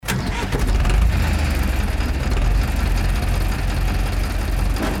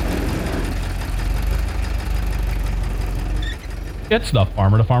It's the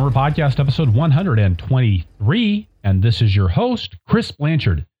Farmer to Farmer podcast, episode 123, and this is your host, Chris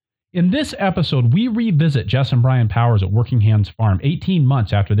Blanchard. In this episode, we revisit Jess and Brian Powers at Working Hands Farm 18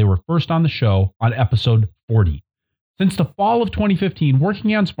 months after they were first on the show on episode 40. Since the fall of 2015, Working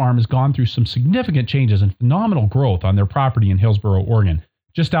Hands Farm has gone through some significant changes and phenomenal growth on their property in Hillsboro, Oregon,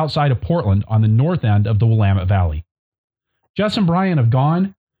 just outside of Portland on the north end of the Willamette Valley. Jess and Brian have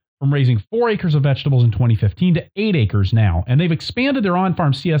gone from raising 4 acres of vegetables in 2015 to 8 acres now, and they've expanded their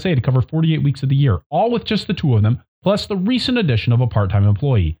on-farm CSA to cover 48 weeks of the year, all with just the two of them, plus the recent addition of a part-time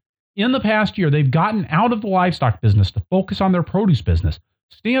employee. In the past year, they've gotten out of the livestock business to focus on their produce business,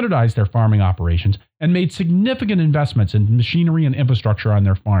 standardized their farming operations, and made significant investments in machinery and infrastructure on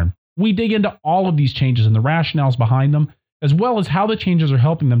their farm. We dig into all of these changes and the rationales behind them, as well as how the changes are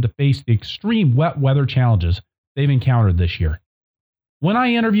helping them to face the extreme wet weather challenges they've encountered this year. When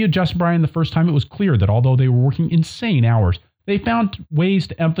I interviewed Jess and Brian the first time, it was clear that although they were working insane hours, they found ways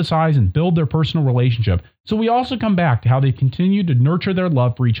to emphasize and build their personal relationship. So we also come back to how they continue to nurture their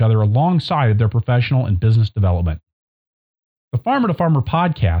love for each other alongside of their professional and business development. The Farmer to Farmer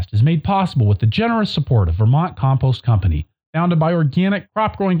podcast is made possible with the generous support of Vermont Compost Company, founded by organic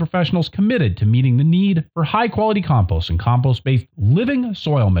crop growing professionals committed to meeting the need for high quality compost and compost-based living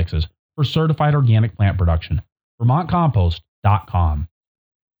soil mixes for certified organic plant production. VermontCompost.com.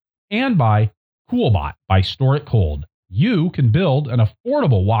 And by CoolBot by Store It Cold. You can build an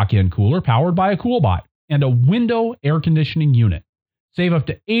affordable walk-in cooler powered by a CoolBot and a window air conditioning unit. Save up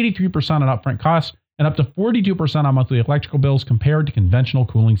to 83% on upfront costs and up to 42% on monthly electrical bills compared to conventional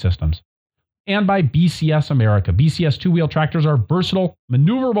cooling systems. And by BCS America. BCS two-wheel tractors are versatile,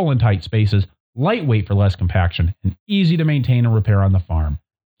 maneuverable in tight spaces, lightweight for less compaction, and easy to maintain and repair on the farm.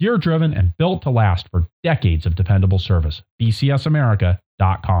 Gear-driven and built to last for decades of dependable service.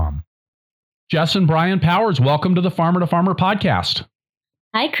 BCSAmerica.com. Jess and Brian Powers, welcome to the Farmer to Farmer podcast.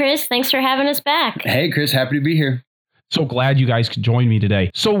 Hi, Chris. Thanks for having us back. Hey, Chris. Happy to be here. So glad you guys could join me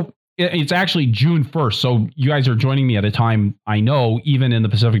today. So it's actually June 1st. So you guys are joining me at a time I know, even in the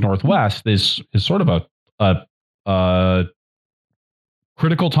Pacific Northwest, this is sort of a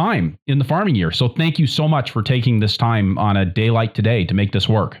critical time in the farming year. So thank you so much for taking this time on a day like today to make this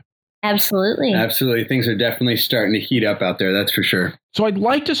work. Absolutely. Absolutely. Things are definitely starting to heat up out there. That's for sure. So I'd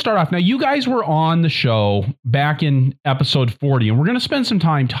like to start off. Now, you guys were on the show back in episode 40, and we're going to spend some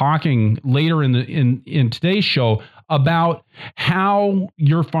time talking later in today's show about how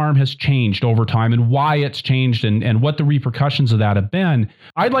your farm has changed over time and why it's changed and what the repercussions of that have been.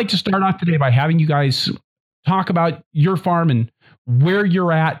 I'd like to start off today by having you guys talk about your farm and where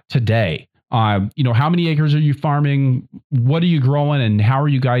you're at today. How many acres are you farming? What are you growing? And how are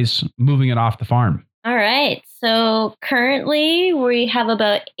you guys moving it off the farm? All right. So currently we have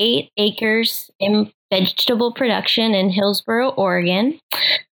about 8 acres in vegetable production in Hillsboro, Oregon.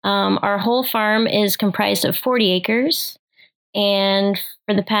 Our whole farm is comprised of 40 acres. And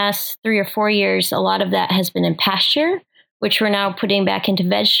for the past 3 or 4 years, a lot of that has been in pasture, which we're now putting back into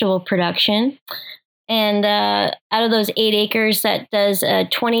vegetable production. And out of those 8 acres, that does a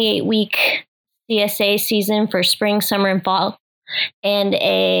 28-week CSA season for spring, summer, and fall, and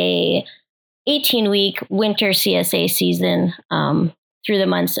a 18-week winter CSA season through the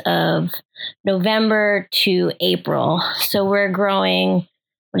months of November to April. So we're growing,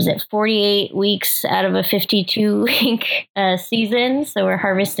 48 weeks out of a 52-week season. So we're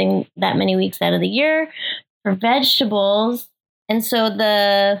harvesting that many weeks out of the year for vegetables. And so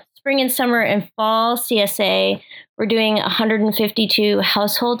the spring and summer and fall CSA, we're doing 152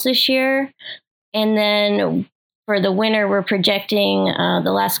 households this year. And then for the winter, we're projecting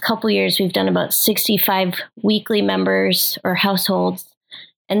the last couple years, we've done about 65 weekly members or households.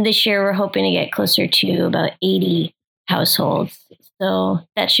 And this year, we're hoping to get closer to about 80 households. So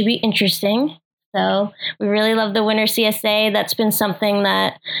that should be interesting. So we really love the winter CSA. That's been something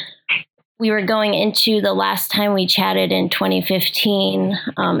that we were going into the last time we chatted in 2015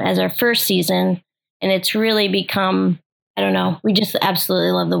 as our first season. And it's really become, we just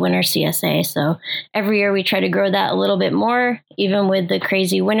absolutely love the winter CSA. So every year we try to grow that a little bit more, even with the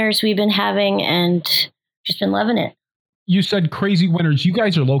crazy winters we've been having, and just been loving it. You said crazy winters. You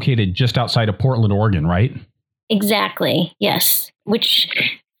guys are located just outside of Portland, Oregon, right? Exactly. Yes. Which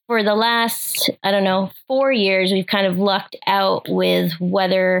for the last, 4 years, we've kind of lucked out with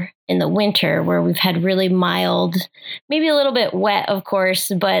weather in the winter where we've had really mild, maybe a little bit wet, of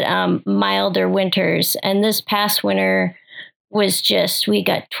course, but milder winters. And this past winter was we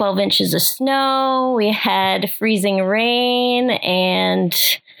got 12 inches of snow. We had freezing rain, and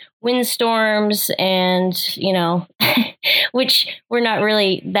windstorms and, which we're not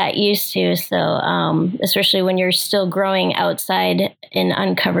really that used to. So, especially when you're still growing outside in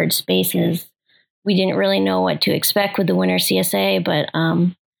uncovered spaces, we didn't really know what to expect with the winter CSA, but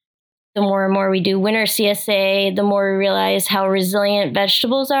the more and more we do winter CSA, the more we realize how resilient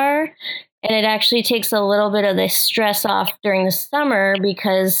vegetables are. And it actually takes a little bit of the stress off during the summer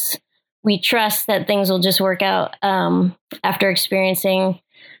because we trust that things will just work out after experiencing,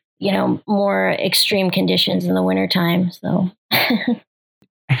 more extreme conditions in the wintertime. So,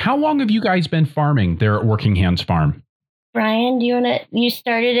 how long have you guys been farming there at Working Hands Farm? Brian, you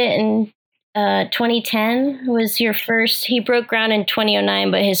started it in 2010 was your first. He broke ground in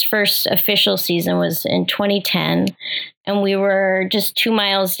 2009, but his first official season was in 2010. And we were just 2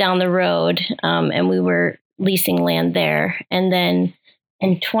 miles down the road, and we were leasing land there. And then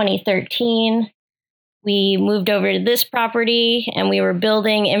in 2013, we moved over to this property, and we were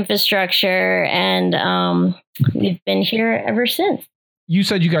building infrastructure, and we've been here ever since. You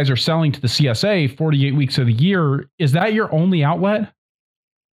said you guys are selling to the CSA 48 weeks of the year. Is that your only outlet?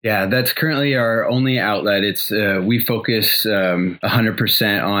 Yeah, that's currently our only outlet. It's we focus 100%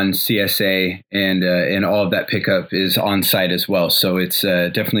 on CSA, and all of that pickup is on site as well. So it's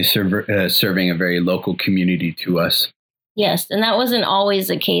definitely serving a very local community to us. Yes, and that wasn't always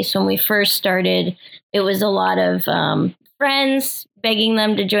the case when we first started. It was a lot of friends begging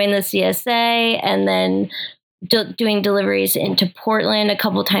them to join the CSA, and then doing deliveries into Portland a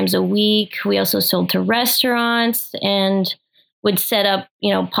couple times a week. We also sold to restaurants and would set up,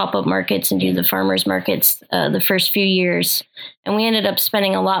 pop-up markets and do the farmers markets the first few years. And we ended up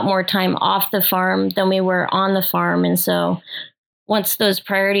spending a lot more time off the farm than we were on the farm. And so once those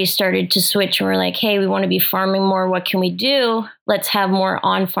priorities started to switch and we're like, hey, we want to be farming more, what can we do? Let's have more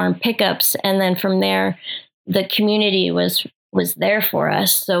on-farm pickups. And then from there, the community was there for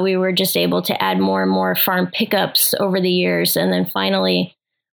us. So we were just able to add more and more farm pickups over the years. And then finally,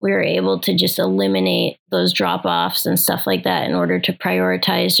 we were able to just eliminate those drop-offs and stuff like that in order to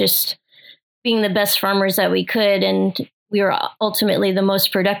prioritize just being the best farmers that we could. And we were ultimately the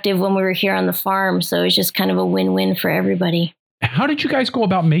most productive when we were here on the farm. So it's just kind of a win-win for everybody. How did you guys go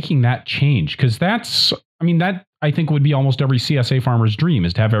about making that change? Because that I think would be almost every CSA farmer's dream,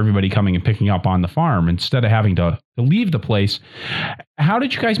 is to have everybody coming and picking up on the farm instead of having to leave the place. How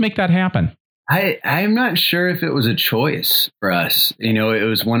did you guys make that happen? I'm not sure if it was a choice for us. It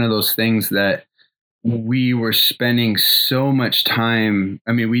was one of those things that we were spending so much time.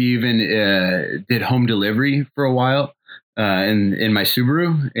 I mean, we even did home delivery for a while in my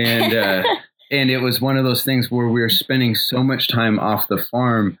Subaru, and and it was one of those things where we were spending so much time off the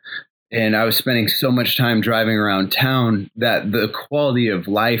farm, and I was spending so much time driving around town that the quality of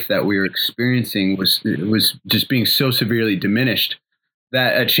life that we were experiencing was just being so severely diminished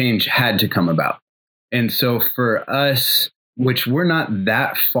that a change had to come about. And so for us, which we're not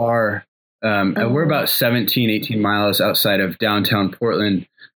that far, we're about 17, 18 miles outside of downtown Portland.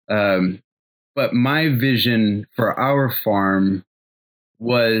 But my vision for our farm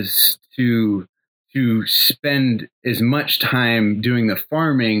was to spend as much time doing the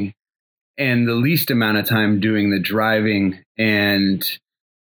farming and the least amount of time doing the driving. And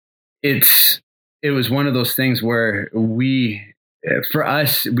it was one of those things where for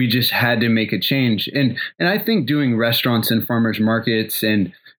us, we just had to make a change. And I think doing restaurants and farmers markets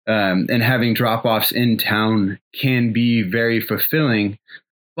and having drop-offs in town can be very fulfilling.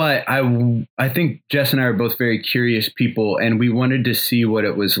 But I think Jess and I are both very curious people, and we wanted to see what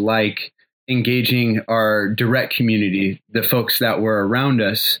it was like engaging our direct community, the folks that were around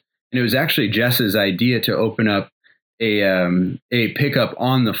us. And it was actually Jess's idea to open up a pickup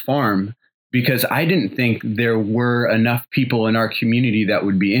on the farm, because I didn't think there were enough people in our community that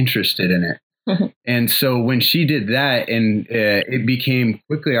would be interested in it. And so when she did that, and it became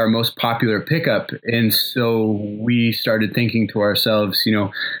quickly our most popular pickup. And so we started thinking to ourselves,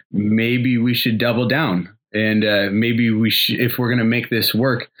 maybe we should double down, and maybe we should, if we're going to make this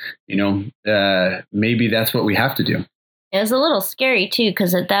work, maybe that's what we have to do. It was a little scary, too,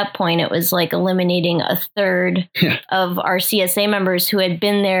 because at that point it was like eliminating a third of our CSA members who had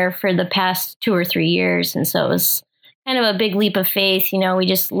been there for the past 2 or 3 years. And so it was kind of a big leap of faith. We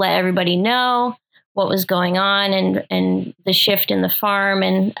just let everybody know what was going on and the shift in the farm.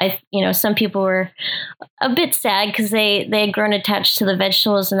 And some people were a bit sad because they had grown attached to the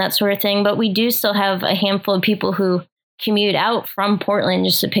vegetables and that sort of thing. But we do still have a handful of people who commute out from Portland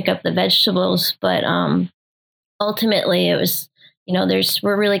just to pick up the vegetables. But ultimately, it was,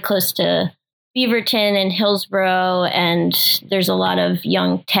 we're really close to Beaverton and Hillsboro, and there's a lot of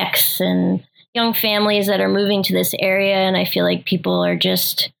young techs and young families that are moving to this area. And I feel like people are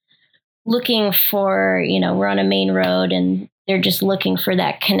just looking for, we're on a main road and they're just looking for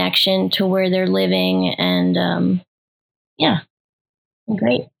that connection to where they're living. And yeah,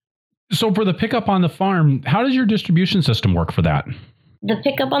 great. So for the pickup on the farm, how does your distribution system work for that? The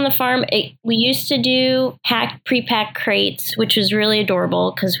pickup on the farm, we used to do pre-packed crates, which was really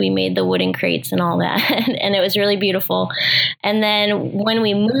adorable because we made the wooden crates and all that, and it was really beautiful. And then when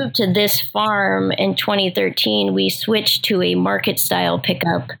we moved to this farm in 2013, we switched to a market style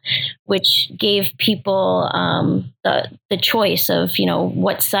pickup, which gave people the choice of,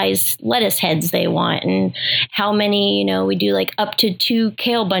 what size lettuce heads they want and how many, we do like up to 2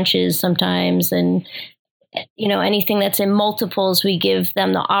 kale bunches sometimes, and anything that's in multiples, we give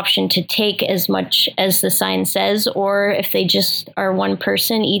them the option to take as much as the sign says, or if they just are one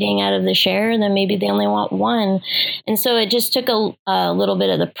person eating out of the share, then maybe they only want one. And so it just took a little bit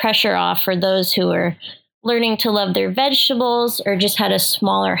of the pressure off for those who are learning to love their vegetables or just had a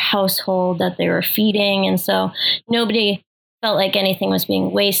smaller household that they were feeding. And so nobody felt like anything was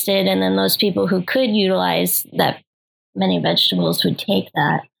being wasted. And then those people who could utilize that many vegetables would take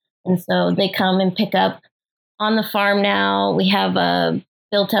that. And so they come and pick up on the farm now. We have a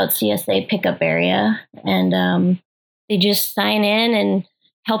built-out CSA pickup area, and they just sign in and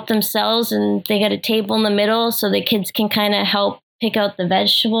help themselves, and they got a table in the middle so the kids can kind of help pick out the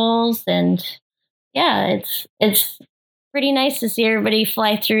vegetables. And yeah, it's pretty nice to see everybody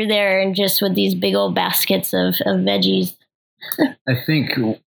fly through there and just with these big old baskets of veggies. I think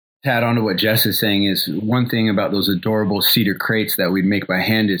to add on to what Jess is saying is one thing about those adorable cedar crates that we'd make by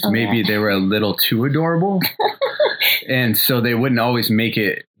hand is maybe they were a little too adorable. And so they wouldn't always make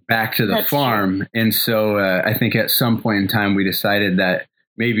it back to the farm. True. And so I think at some point in time, we decided that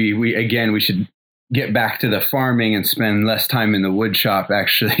maybe we should get back to the farming and spend less time in the wood shop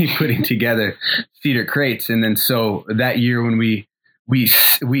actually putting together cedar crates. And then so that year when we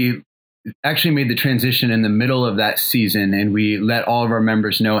actually made the transition in the middle of that season, and we let all of our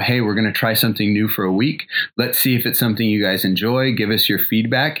members know, hey, we're going to try something new for a week. Let's see if it's something you guys enjoy. Give us your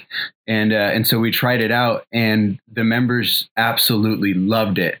feedback. And so we tried it out, and the members absolutely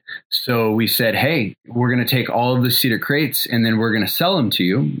loved it. So we said, hey, we're going to take all of the cedar crates and then we're going to sell them to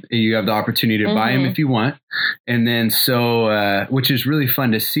you. You have the opportunity to buy them if you want. And then so, which is really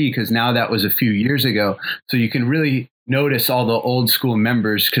fun to see because now that was a few years ago. So you can really notice all the old school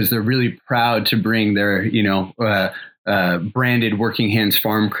members because they're really proud to bring their, branded Working Hands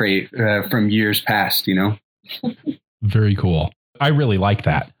Farm crate from years past, Very cool. I really like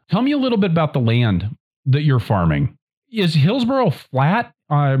that. Tell me a little bit about the land that you're farming. Is Hillsboro flat?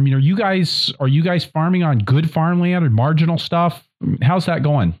 Are you guys farming on good farmland or marginal stuff? How's that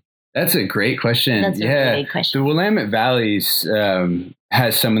going? That's a great question. That's a really good question. The Willamette Valleys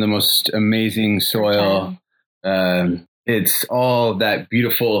has some of the most amazing soil. It's all that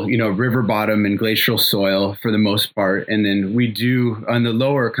beautiful, river bottom and glacial soil for the most part. And then we do on the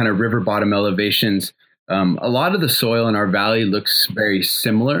lower kind of river bottom elevations, a lot of the soil in our valley looks very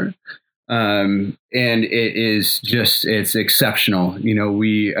similar. And it's exceptional.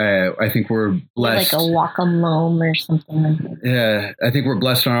 I think we're blessed. Like a Wacom or something like that. Yeah, I think we're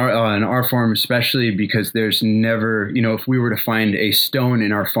blessed on our farm, especially because there's never, if we were to find a stone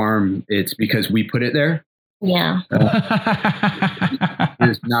in our farm, it's because we put it there. Yeah.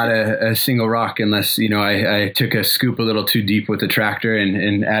 There's not a single rock unless, I took a scoop a little too deep with the tractor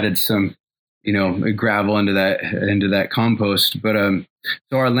and added some, gravel into that compost. But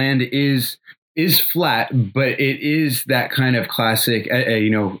so our land is flat, but it is that kind of classic,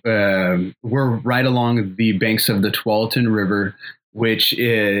 we're right along the banks of the Tualatin River,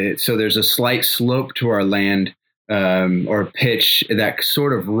 so there's a slight slope to our land. Or pitch that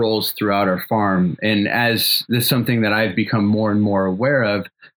sort of rolls throughout our farm. And as this is something that I've become more and more aware of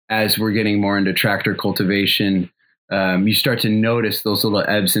as we're getting more into tractor cultivation, you start to notice those little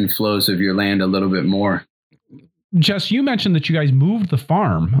ebbs and flows of your land a little bit more. Jess, you mentioned that you guys moved the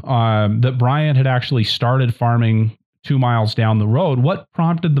farm, that Brian had actually started farming 2 miles down the road. What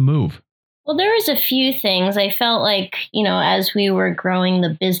prompted the move? Well, there was a few things. I felt like, as we were growing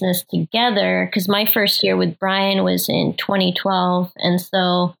the business together, because my first year with Brian was in 2012. And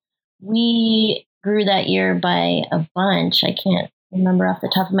so we grew that year by a bunch. I can't remember off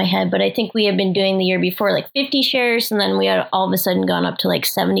the top of my head, but I think we had been doing the year before like 50 shares. And then we had all of a sudden gone up to like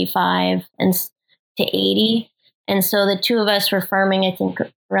 75 and to 80. And so the two of us were farming, I think,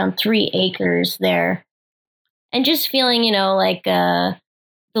 around 3 acres there. And just feeling,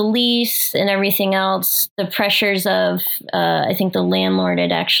 the lease and everything else, the pressures of, I think the landlord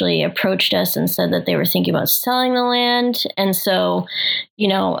had actually approached us and said that they were thinking about selling the land. And so,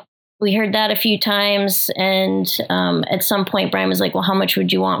 we heard that a few times. And at some point, Brian was like, well, how much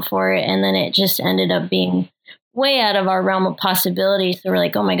would you want for it? And then it just ended up being way out of our realm of possibility. So we're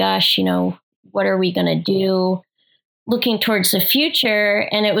like, oh my gosh, what are we going to do? Looking towards the future.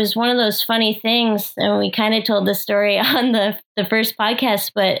 And it was one of those funny things. And we kind of told the story on the first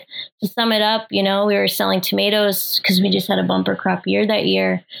podcast, but to sum it up, we were selling tomatoes because we just had a bumper crop year that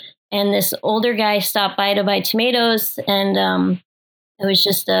year. And this older guy stopped by to buy tomatoes. And it was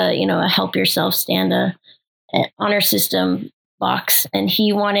just a help yourself stand, an honor system box. And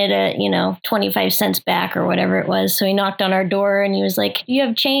he wanted 25 cents back or whatever it was. So he knocked on our door and he was like, do you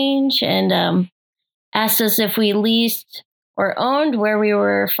have change? And asked us if we leased or owned where we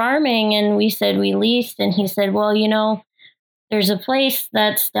were farming. And we said we leased. And he said, well, there's a place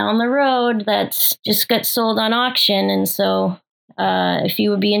that's down the road that's just got sold on auction. And so if you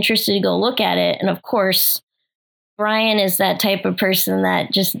would be interested to go look at it. And of course, Brian is that type of person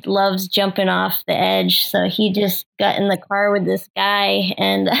that just loves jumping off the edge. So he just got in the car with this guy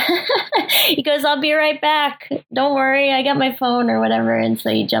and he goes, I'll be right back. Don't worry, I got my phone or whatever. And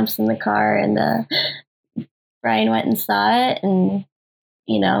so he jumps in the car and Brian went and saw it and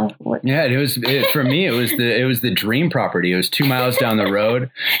yeah, for me, it was the dream property. It was 2 miles down the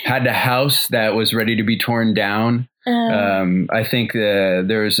road, had a house that was ready to be torn down. I think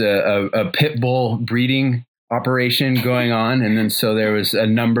there was a pit bull breeding operation going on. And then, so there was a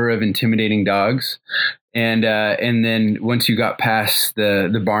number of intimidating dogs. And then once you got past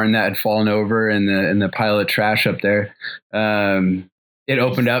the barn that had fallen over and the pile of trash up there, it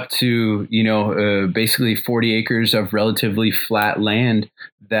opened up to, basically 40 acres of relatively flat land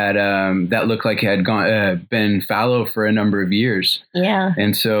that looked like it had been fallow for a number of years. Yeah.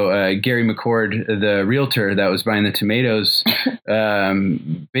 And so Gary McCord, the realtor that was buying the tomatoes,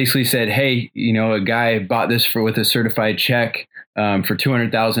 basically said, hey, a guy bought this with a certified check for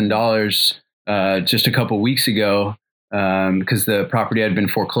 $200,000 just a couple weeks ago because the property had been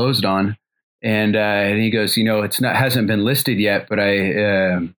foreclosed on. And he goes, hasn't been listed yet, but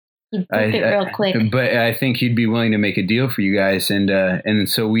real quick. But I think he'd be willing to make a deal for you guys. And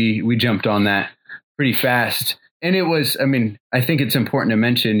so we jumped on that pretty fast. And it was, I think it's important to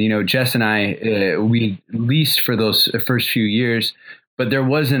mention, Jess and I, we leased for those first few years, but there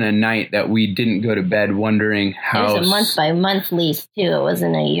wasn't a night that we didn't go to bed wondering how. It was a month by month lease too. It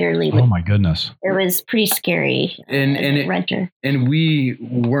wasn't a yearly lease. Oh my goodness. It was pretty scary as a renter. And we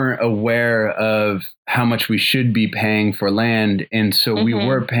weren't aware of how much we should be paying for land. And so we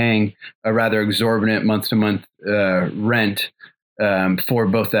were paying a rather exorbitant month to month rent for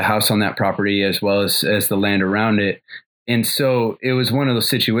both the house on that property as well as the land around it. And so it was one of those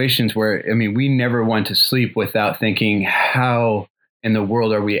situations where, we never went to sleep without thinking, how in the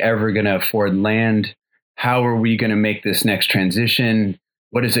world are we ever going to afford land? How are we going to make this next transition?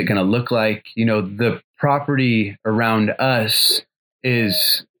 What is it going to look like? The property around us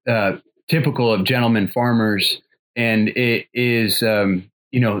is typical of gentleman farmers. And it is,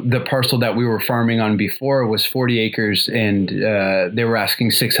 the parcel that we were farming on before was 40 acres and they were asking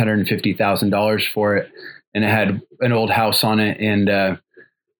 $650,000 for it. And it had an old house on it. And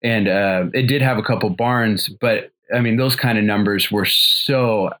it did have a couple barns, but those kind of numbers were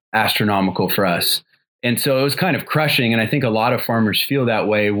so astronomical for us. And so it was kind of crushing. And I think a lot of farmers feel that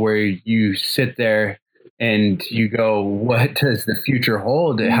way, where you sit there and you go, what does the future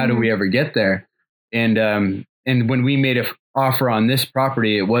hold? How do we ever get there? And when we made an offer on this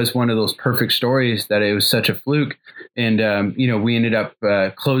property, it was one of those perfect stories that it was such a fluke. And, we ended up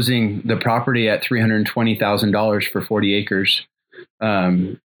closing the property at $320,000 for 40 acres.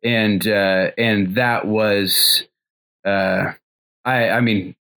 And that was,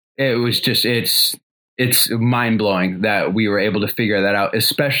 it was just, it's mind blowing that we were able to figure that out,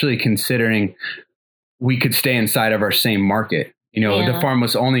 especially considering we could stay inside of our same market. The farm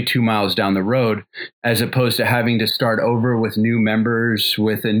was only 2 miles down the road, as opposed to having to start over with new members,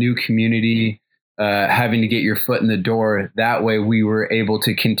 with a new community, having to get your foot in the door. That way we were able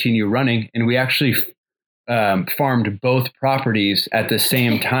to continue running. And we actually farmed both properties at the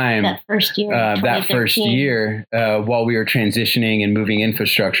same time that first year, while we were transitioning and moving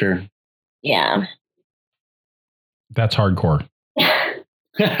infrastructure. Yeah. That's hardcore.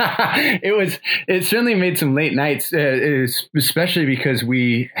 It certainly made some late nights, especially because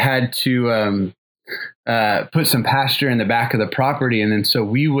we had to put some pasture in the back of the property. And then so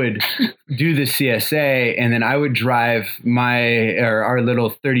we would do the CSA, and then I would drive our little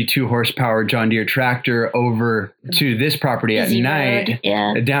 32 horsepower John Deere tractor over to this property at night,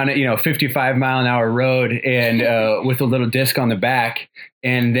 down at 55 mile an hour road, and with a little disc on the back.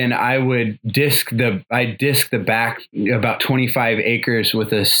 And then I would disc the back about 25 acres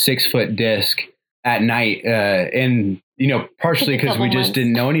with a 6-foot disc at night, and partially because we just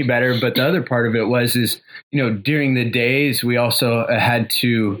didn't know any better. But the other part of it is during the days we also had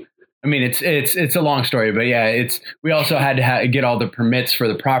to. I mean, it's a long story, but yeah, we also had to get all the permits for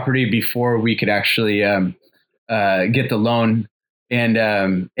the property before we could actually get the loan,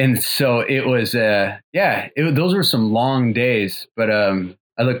 and so it was those were some long days. But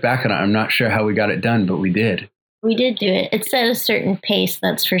I look back on it, I'm not sure how we got it done, but we did. We did do it. It's at a certain pace,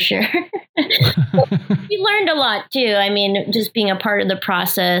 that's for sure. We learned a lot too. I mean, just being a part of the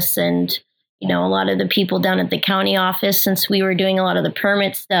process, and a lot of the people down at the county office, since we were doing a lot of the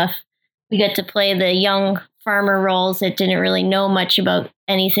permit stuff, we got to play the young farmer roles that didn't really know much about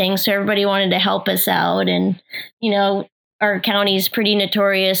anything. So everybody wanted to help us out. And, our county is pretty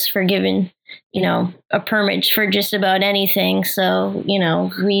notorious for giving, a permit for just about anything. So,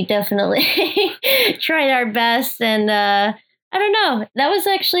 we definitely tried our best. And I don't know. That was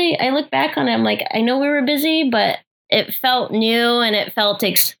actually, I look back on it, I'm like, I know we were busy, but it felt new and it felt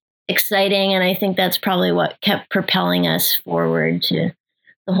exciting. And I think that's probably what kept propelling us forward to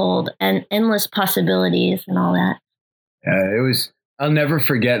the whole and endless possibilities and all that. It was. I'll never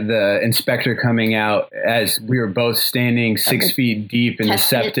forget the inspector coming out as we were both standing 6 feet deep in the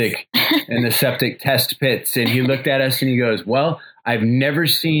septic test pits, and he looked at us and he goes, "Well, I've never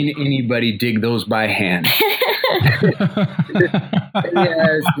seen anybody dig those by hand."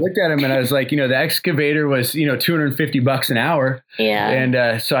 I looked at him and I was like, the excavator was, $250 an hour. Yeah.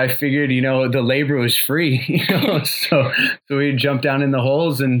 And so I figured, the labor was free, so we jumped down in the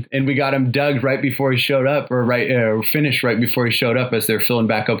holes and we got him dug right before he showed up, or finished right before he showed up as they're filling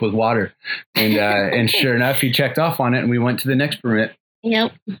back up with water. And sure enough, he checked off on it and we went to the next permit.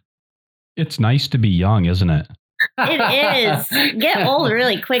 Yep. It's nice to be young, isn't it? It is. Get old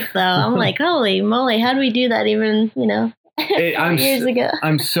really quick, though. I'm like, holy moly, how do we do that even, years ago?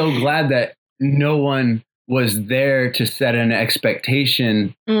 I'm so glad that no one was there to set an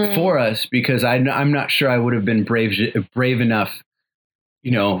expectation for us, because I'm not sure I would have been brave enough,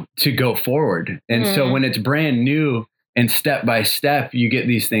 to go forward. And so when it's brand new and step by step, you get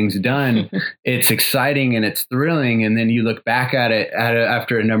these things done. It's exciting and it's thrilling. And then you look back at it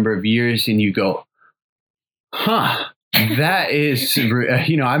after a number of years and you go, that is,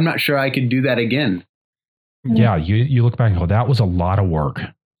 I'm not sure I could do that again. Yeah, you look back and go, that was a lot of work.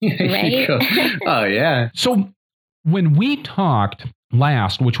 Right? Oh, yeah. So when we talked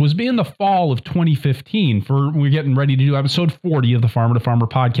last, which was in the fall of 2015, we're getting ready to do episode 40 of the Farmer to Farmer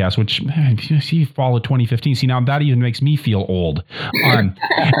podcast, which, see, fall of 2015. See, now that even makes me feel old. And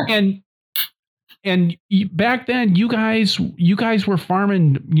back then, you guys were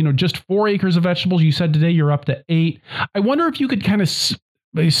farming, just 4 acres of vegetables. You said today you're up to 8. I wonder if you could kind of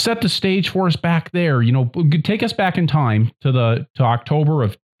set the stage for us back there. Take us back in time to October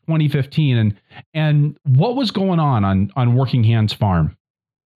of 2015, and what was going on Working Hands Farm?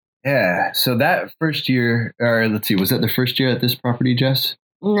 Yeah, so that first year, or let's see, was that the first year at this property, Jess?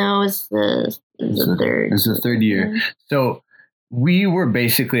 No, it's the third. It's the third year. So we were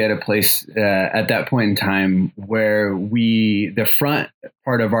basically at a place at that point in time where the front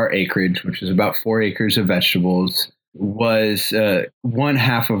part of our acreage, which was about 4 acres of vegetables, was one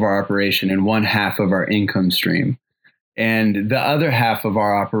half of our operation and one half of our income stream. And the other half of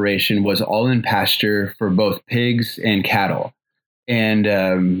our operation was all in pasture for both pigs and cattle. And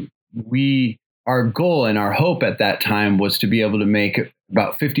our goal and our hope at that time was to be able to make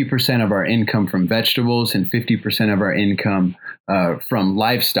about 50% of our income from vegetables and 50% of our income from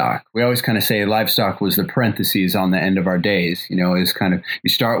livestock. We always kind of say livestock was the parentheses on the end of our days. It's kind of, you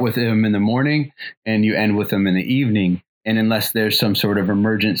start with them in the morning and you end with them in the evening. And unless there's some sort of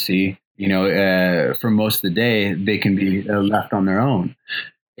emergency, for most of the day, they can be left on their own.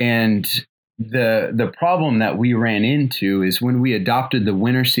 And the problem that we ran into is when we adopted the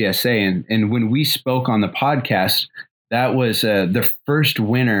winter CSA, and when we spoke on the podcast, that was the first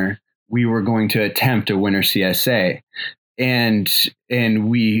winter we were going to attempt a winter CSA. And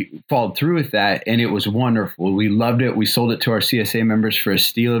we followed through with that, and it was wonderful. We loved it. We sold it to our CSA members for a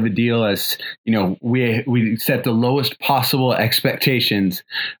steal of a deal. As we set the lowest possible expectations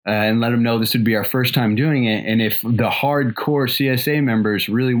and let them know this would be our first time doing it. And if the hardcore CSA members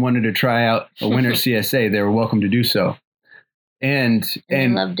really wanted to try out a winter CSA, they were welcome to do so. And they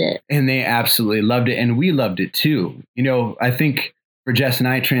loved it. And they absolutely loved it. And we loved it too. You know, I think for Jess and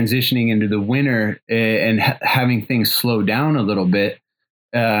I transitioning into the winter and having things slow down a little bit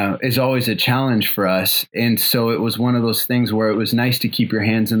is always a challenge for us. And so it was one of those things where it was nice to keep your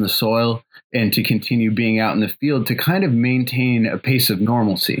hands in the soil and to continue being out in the field to kind of maintain a pace of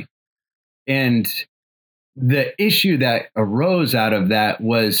normalcy. And the issue that arose out of that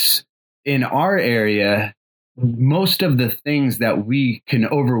was in our area, most of the things that we can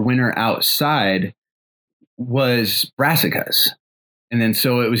overwinter outside was brassicas. And then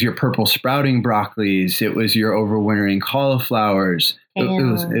so it was your purple sprouting broccolis, it was your overwintering cauliflowers, it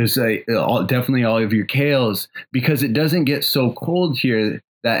was definitely all of your kales, because it doesn't get so cold here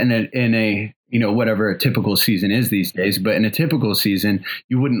that in a you know, whatever a typical season is these days, but in a typical season,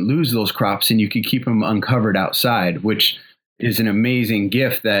 you wouldn't lose those crops and you could keep them uncovered outside, which is an amazing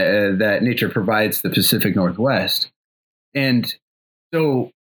gift that nature provides the Pacific Northwest. And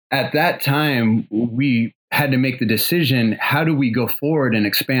so at that time, we had to make the decision, how do we go forward and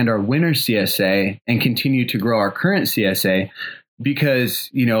expand our winter CSA and continue to grow our current CSA? Because,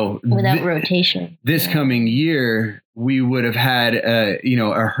 you know, without rotation, this coming year, we would have had, a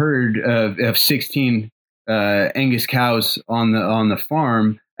herd of 16 Angus cows on the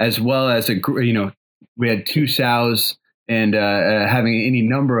farm, as well as we had 2 sows and having any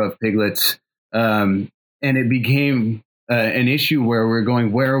number of piglets. And it became an issue where we're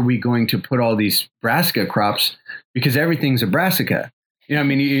going, where are we going to put all these brassica crops? Because everything's a brassica. You know, I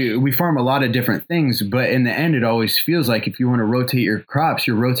mean, we farm a lot of different things, but in the end, it always feels like if you want to rotate your crops,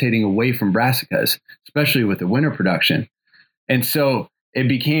 you're rotating away from brassicas, especially with the winter production. And so it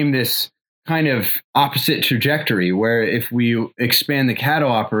became this kind of opposite trajectory where if we expand the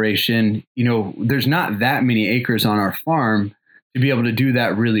cattle operation, you know, there's not that many acres on our farm to be able to do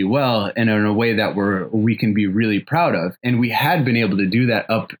that really well and in a way that we can be really proud of. And we had been able to do that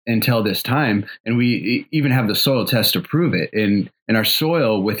up until this time. And we even have the soil test to prove it. And our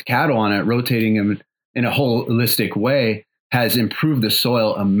soil with cattle on it, rotating them in a holistic way, has improved the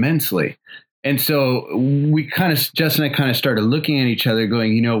soil immensely. And so Jess and I kind of started looking at each other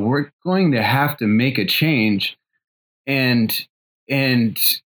going, you know, we're going to have to make a change. And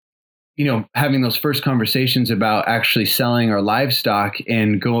you know, having those first conversations about actually selling our livestock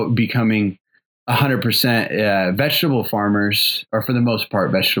and becoming 100% vegetable farmers, or for the most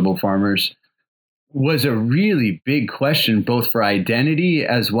part, vegetable farmers, was a really big question, both for identity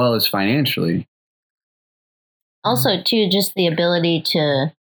as well as financially. Also, too, just the ability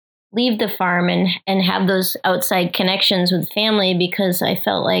to leave the farm and have those outside connections with family, because I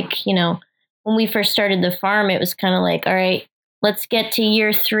felt like, you know, when we first started the farm, it was kind of like, all right, let's get to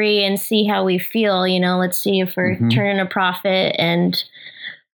year 3 and see how we feel. You know, let's see if we're turning a profit. And,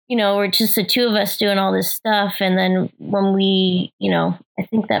 you know, we're just the 2 of us doing all this stuff. And then when we, you know, I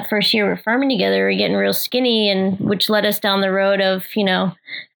think that first year we're farming together, we're getting real skinny, and which led us down the road of, you know,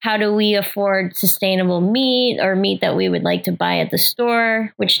 how do we afford sustainable meat, or meat that we would like to buy at the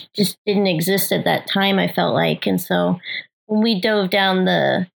store, which just didn't exist at that time, I felt like. And so when we dove down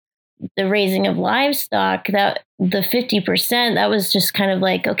the raising of livestock, that the 50%, that was just kind of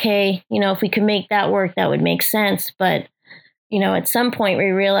like, okay, you know, if we could make that work, that would make sense. But, you know, at some point we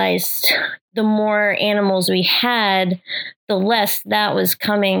realized the more animals we had, the less that was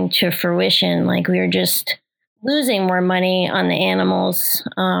coming to fruition. Like, we were just losing more money on the animals.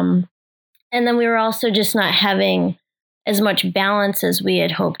 And then we were also just not having as much balance as we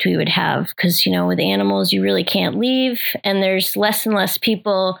had hoped we would have. Because, you know, with animals, you really can't leave. And there's less and less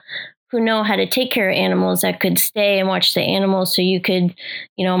people who know how to take care of animals that could stay and watch the animals. So you could,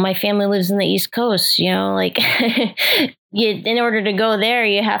 you know, my family lives in the East Coast, you know, like in order to go there,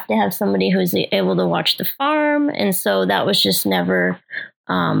 you have to have somebody who's able to watch the farm. And so that was just never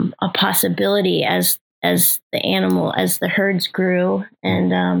a possibility as the herds grew.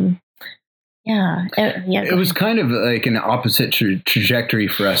 And it was kind of like an opposite trajectory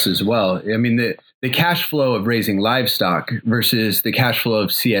for us as well. I mean, the cash flow of raising livestock versus the cash flow of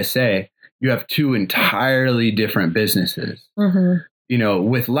CSA, you have 2 entirely different businesses. Mm-hmm. You know,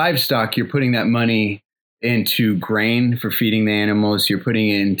 with livestock, you're putting that money into grain for feeding the animals. You're putting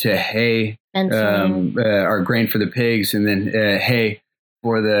it into hay, or grain for the pigs, and then hay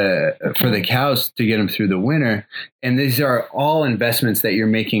for the cows to get them through the winter. And these are all investments that you're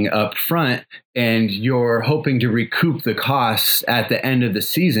making up front, and you're hoping to recoup the costs at the end of the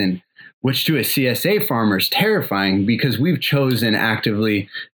season, which to a CSA farmer is terrifying, because we've chosen actively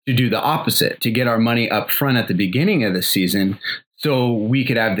to do the opposite, to get our money up front at the beginning of the season, so we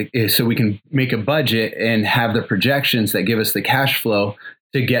can make a budget and have the projections that give us the cash flow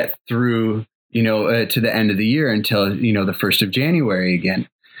to get through to the end of the year until, the 1st of January again.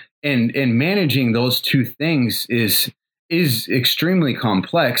 And managing those two things is extremely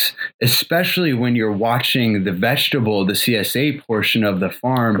complex, especially when you're watching the CSA portion of the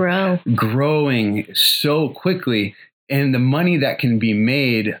farm growing so quickly, and the money that can be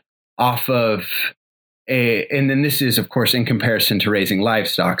made off of and then this is, of course, in comparison to raising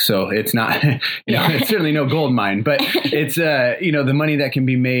livestock. So it's not, it's certainly no gold mine, but it's, the money that can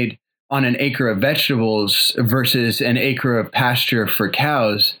be made on an acre of vegetables versus an acre of pasture for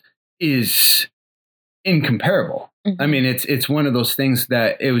cows is incomparable. Mm-hmm. I mean, it's one of those things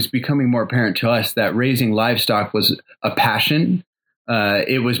that it was becoming more apparent to us that raising livestock was a passion.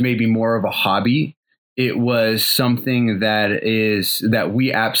 It was maybe more of a hobby. It was something that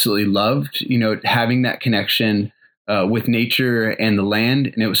we absolutely loved, having that connection with nature and the land.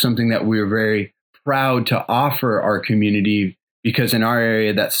 And it was something that we were very proud to offer our community, because in our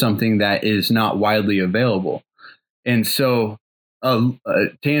area, that's something that is not widely available. And so to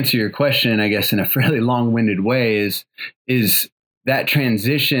answer your question, I guess in a fairly long-winded way, is that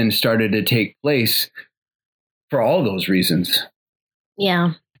transition started to take place for all those reasons.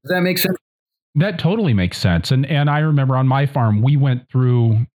 Yeah. Does that make sense? That totally makes sense. And I remember on my farm, we went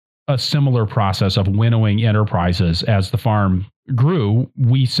through a similar process of winnowing enterprises as the farm grew.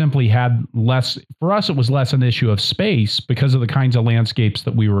 We simply had less, for us, it was less an issue of space because of the kinds of landscapes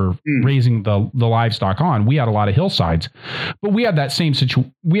that we were raising the livestock on. We had a lot of hillsides, but we had that same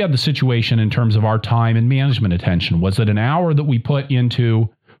we had the situation in terms of our time and management attention was that an hour that we put into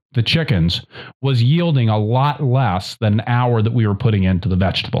the chickens was yielding a lot less than an hour that we were putting into the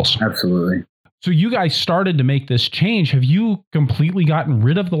vegetables. Absolutely. So you guys started to make this change. Have you completely gotten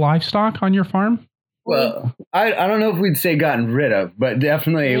rid of the livestock on your farm? Well, I don't know if we'd say gotten rid of, but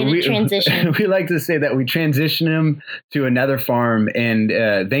definitely we like to say that we transitioned them to another farm. And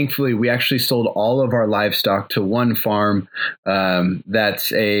thankfully, we actually sold all of our livestock to one farm.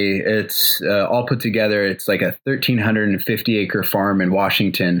 It's all put together. It's like a 1,350 acre farm in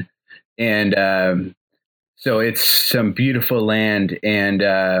Washington. And so it's some beautiful land, and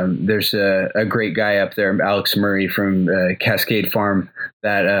there's a great guy up there, Alex Murray from Cascade Farm,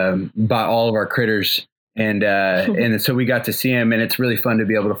 that bought all of our critters, and so we got to see him, and it's really fun to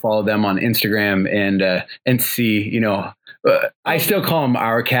be able to follow them on Instagram and see, I still call them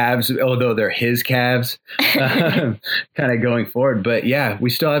our calves, although they're his calves, kind of going forward. But yeah, we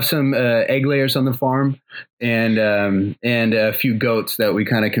still have some egg layers on the farm, and a few goats that we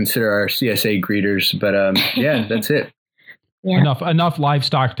kind of consider our CSA greeters. But yeah, that's it. Yeah. Enough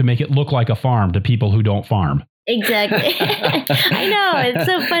livestock to make it look like a farm to people who don't farm. Exactly. I know. It's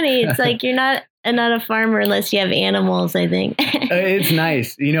so funny. It's like you're not a farmer unless you have animals, I think. It's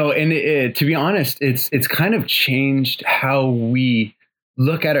nice, and to be honest, it's kind of changed how we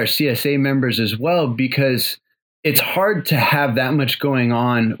look at our CSA members as well, because it's hard to have that much going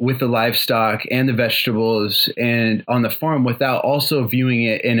on with the livestock and the vegetables and on the farm without also viewing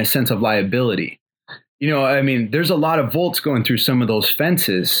it in a sense of liability. There's a lot of volts going through some of those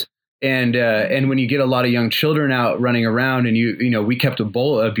fences. And when you get a lot of young children out running around, and we kept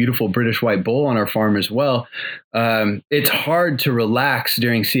a beautiful British white bull on our farm as well. It's hard to relax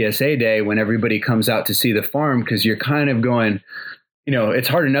during CSA day when everybody comes out to see the farm, because you're kind of going, it's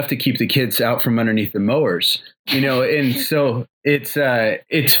hard enough to keep the kids out from underneath the mowers, and so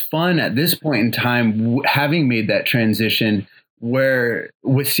it's fun at this point in time, having made that transition where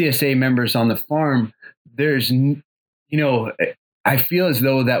with CSA members on the farm, there's, I feel as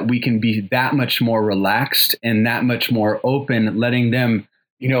though that we can be that much more relaxed and that much more open, letting them,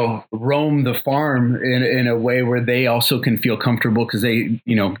 roam the farm in a way where they also can feel comfortable, because they,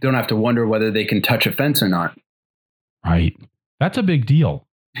 don't have to wonder whether they can touch a fence or not. Right. That's a big deal.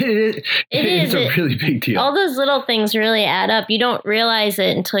 It is a really big deal. All those little things really add up. You don't realize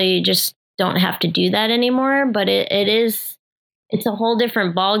it until you just don't have to do that anymore. But it's a whole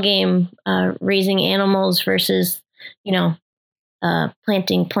different ball game, raising animals versus,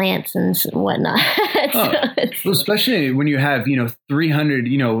 planting plants and whatnot. Well, especially when you have, 300,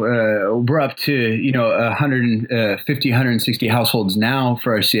 we're up to, 150, 160 households now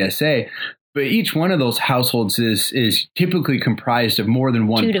for our CSA. But each one of those households is typically comprised of more than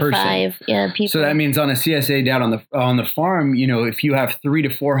one 2 to person. 5, people. So that means on a CSA down on the farm, if you have 300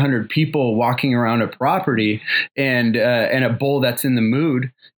 to 400 people walking around a property and a bull that's in the mood,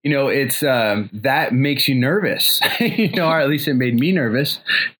 it's that makes you nervous, or at least it made me nervous,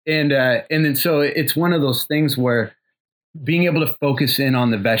 and then so it's one of those things where being able to focus in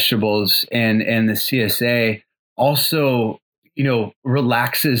on the vegetables and the CSA also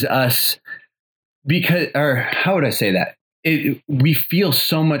relaxes us. Because, or how would I say that? we feel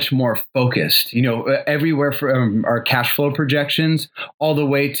so much more focused, everywhere from our cash flow projections all the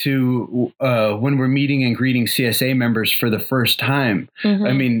way to when we're meeting and greeting CSA members for the first time. Mm-hmm.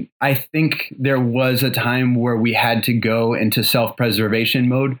 I mean, I think there was a time where we had to go into self-preservation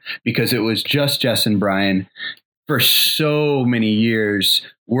mode because it was just Jess and Brian for so many years,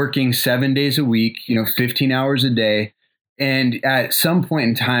 working 7 days a week, 15 hours a day. And at some point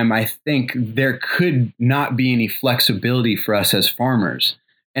in time, I think there could not be any flexibility for us as farmers.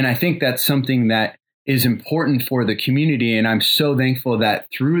 And I think that's something that is important for the community. And I'm so thankful that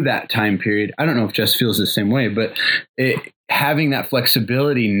through that time period, I don't know if Jess feels the same way, but having that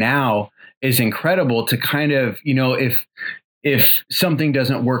flexibility now is incredible to kind of, if something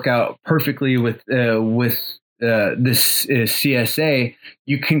doesn't work out perfectly with this CSA,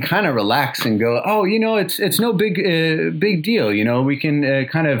 you can kind of relax and go, oh, it's no big deal. We can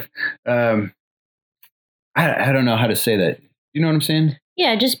kind of, I don't know how to say that. You know what I'm saying?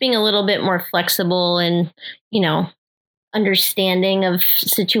 Yeah, just being a little bit more flexible and, understanding of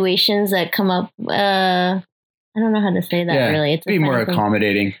situations that come up. I don't know how to say that really. It's be more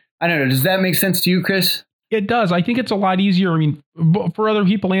accommodating. I don't know. Does that make sense to you, Chris? It does. I think it's a lot easier, for other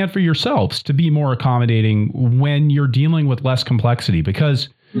people and for yourselves to be more accommodating when you're dealing with less complexity because,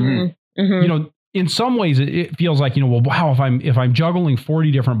 in some ways it feels like, wow, if I'm juggling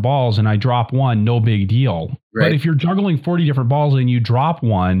 40 different balls and I drop one, no big deal. Right. But if you're juggling 40 different balls and you drop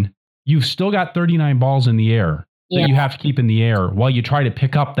one, you've still got 39 balls in the air that you have to keep in the air while you try to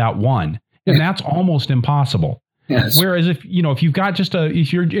pick up that one. And that's almost impossible. Yes. Whereas if you've got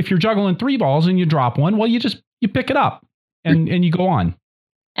if you're juggling 3 balls and you drop one, well, you pick it up and you go on.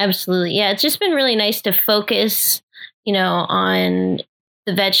 Absolutely. Yeah. It's just been really nice to focus, on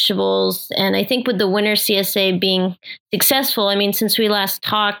the vegetables. And I think with the winter CSA being successful, since we last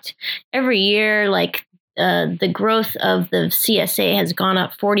talked, every year, the growth of the CSA has gone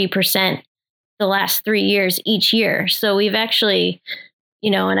up 40% the last 3 years each year. So we've actually,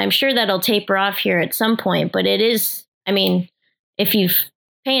 and I'm sure that'll taper off here at some point, but it is, if you've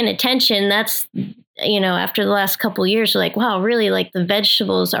paying attention, that's, after the last couple of years, we're like, wow, really, the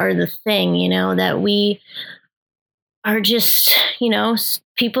vegetables are the thing, that we are just,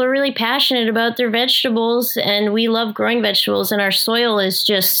 people are really passionate about their vegetables and we love growing vegetables and our soil is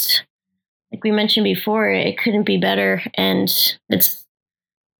just, like we mentioned before, it couldn't be better. And it's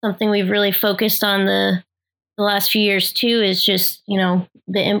something we've really focused on the last few years too, is just,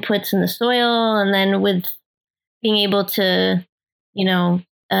 the inputs in the soil. And then with being able to,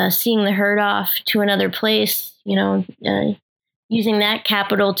 seeing the herd off to another place, using that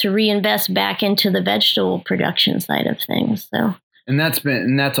capital to reinvest back into the vegetable production side of things. So. And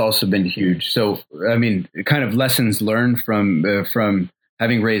that's also been huge. So, kind of lessons learned from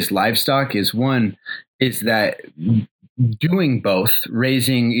having raised livestock is that doing both,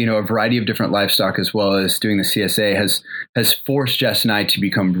 raising, a variety of different livestock as well as doing the CSA has forced Jess and I to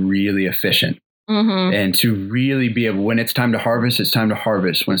become really efficient. Mm-hmm. And to really be able, when it's time to harvest, it's time to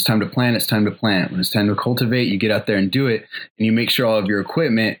harvest. When it's time to plant, it's time to plant. When it's time to cultivate, you get out there and do it. And you make sure all of your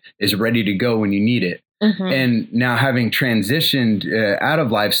equipment is ready to go when you need it. Mm-hmm. And now having transitioned out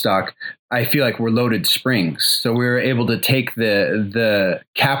of livestock, I feel like we're loaded springs. So we were able to take the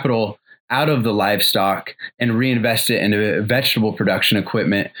capital out of the livestock and reinvest it into vegetable production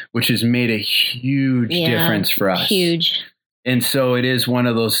equipment, which has made a huge difference for us. Huge. And so it is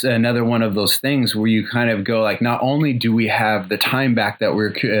another one of those things where you kind of go like, not only do we have the time back that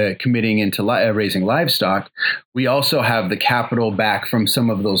we're committing into raising livestock, we also have the capital back from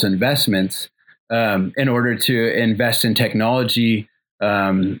some of those investments in order to invest in technology.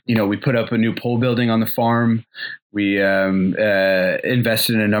 We put up a new pole building on the farm. We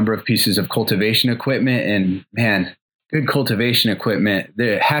invested in a number of pieces of cultivation equipment, and man, good cultivation equipment,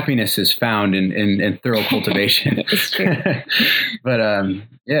 the happiness is found in thorough cultivation. It's true. But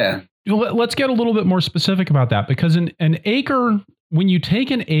yeah. Let's get a little bit more specific about that, because an acre, when you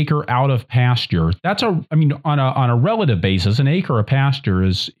take an acre out of pasture, that's on a relative basis, an acre of pasture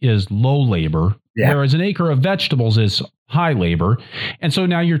is low labor, whereas an acre of vegetables is high labor. And so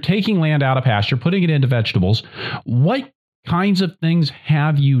now you're taking land out of pasture, putting it into vegetables. What kinds of things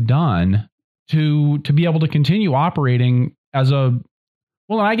have you done to be able to continue operating and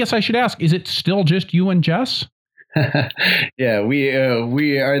I guess I should ask, is it still just you and Jess? Yeah, we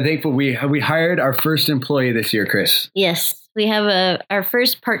are thankful. We hired our first employee this year, Chris. Yes, we have our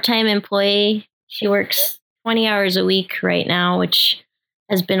first part-time employee. She works 20 hours a week right now, which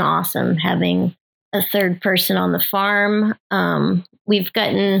has been awesome, having a third person on the farm. We've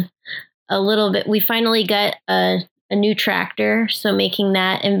gotten we finally got a new tractor, so making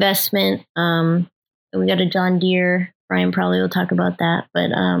that investment. We got a John Deere Brian probably will talk about that. But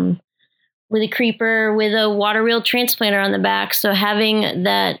with a creeper, with a water wheel transplanter on the back. So having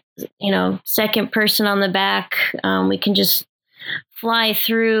that, second person on the back, we can just fly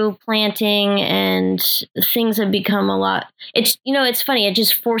through planting, and things have become a lot. It's funny. It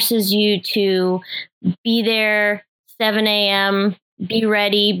just forces you to be there 7 a.m., be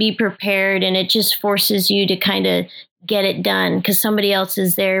ready, be prepared. And it just forces you to kind of get it done because somebody else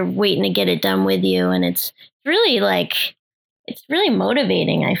is there waiting to get it done with you. And it's really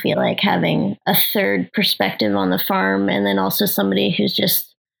motivating. I feel like having a third perspective on the farm, and then also somebody who's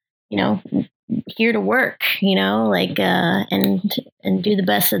just, here to work, and do the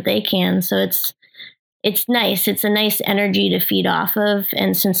best that they can. So it's nice. It's a nice energy to feed off of.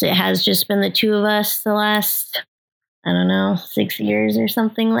 And since it has just been the two of us the last, 6 years or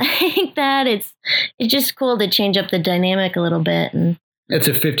something like that, it's just cool to change up the dynamic a little bit. And it's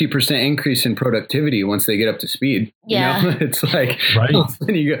a 50% increase in productivity once they get up to speed. Yeah. It's like, right.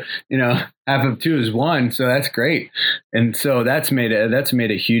 Then you go, half of two is one. So that's great. And so that's made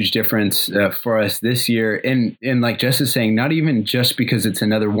a huge difference for us this year. And like Jess is saying, not even just because it's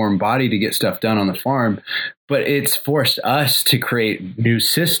another warm body to get stuff done on the farm, but it's forced us to create new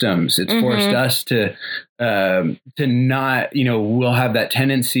systems. It's forced us to not, we'll have that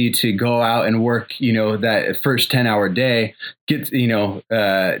tendency to go out and work, that first 10-hour day, get,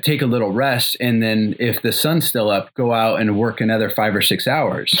 take a little rest. And then if the sun's still up, go out and work another 5 or 6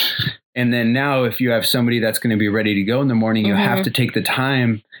 hours. And then now if you have somebody that's going to be ready to go in the morning, you have to take the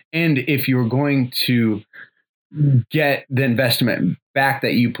time. And if you're going to get the investment back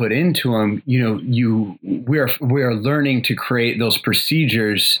that you put into them, we're learning to create those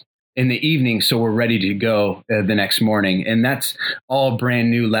procedures in the evening, so we're ready to go the next morning. And that's all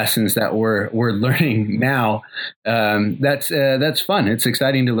brand new lessons that we're learning now. That's fun. It's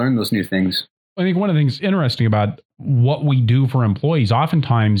exciting to learn those new things. I think one of the things interesting about what we do for employees,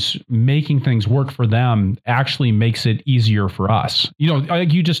 oftentimes making things work for them actually makes it easier for us.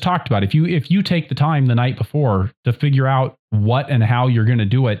 Like you just talked about, if you take the time the night before to figure out what and how you're going to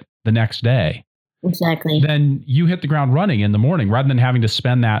do it the next day, exactly, then you hit the ground running in the morning rather than having to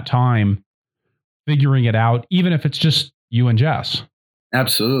spend that time figuring it out, even if it's just you and Jess.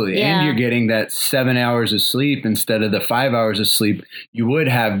 Absolutely. Yeah. And you're getting that 7 hours of sleep instead of the 5 hours of sleep you would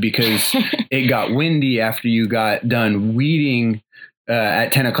have because it got windy after you got done weeding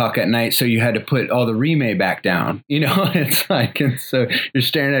at 10 o'clock at night. So you had to put all the remay back down, it's like, and so you're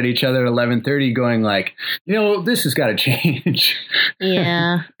staring at each other at 11:30 going like, this has got to change.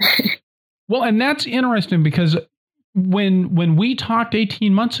 Yeah. Well, and that's interesting because when we talked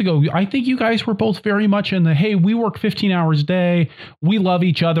 18 months ago, I think you guys were both very much in the, hey, we work 15 hours a day. We love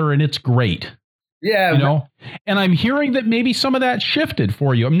each other and it's great. Yeah. And I'm hearing that maybe some of that shifted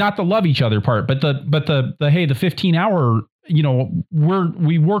for you. I'm not the love each other part, but the hey, the 15 hour,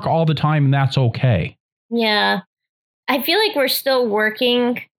 we work all the time and that's okay. Yeah. I feel like we're still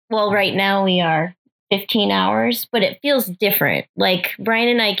working. Well, right now we are 15 hours, but it feels different. Like Brian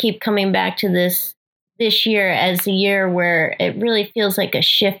and I keep coming back to this year as a year where it really feels like a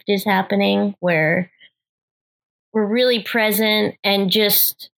shift is happening, where we're really present, and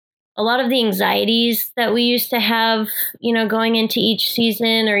just a lot of the anxieties that we used to have, going into each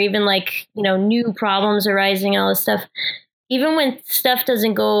season, or even like, new problems arising, all this stuff. Even when stuff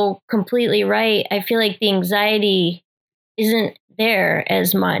doesn't go completely right, I feel like the anxiety isn't there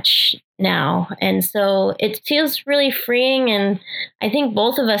as much now. And so it feels really freeing. And I think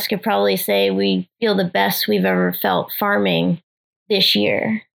both of us could probably say we feel the best we've ever felt farming this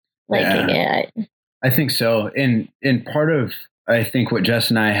year. I think so. And part of, I think what Jess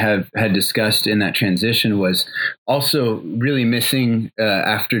and I had discussed in that transition was also really missing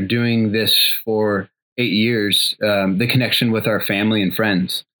after doing this for 8 years, the connection with our family and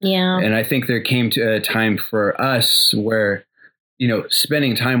friends. Yeah. And I think there came to a time for us where,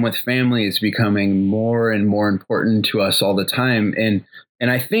 spending time with family is becoming more and more important to us all the time. And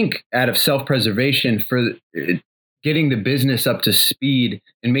I think out of self-preservation for getting the business up to speed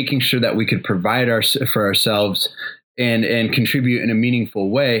and making sure that we could provide for ourselves and contribute in a meaningful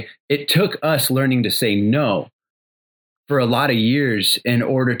way, it took us learning to say no for a lot of years in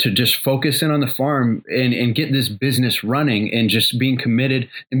order to just focus in on the farm and get this business running, and just being committed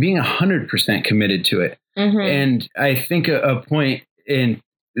and being 100% committed to it. And I think a point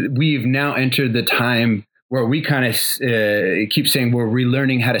we've now entered the time where we kind of keep saying we're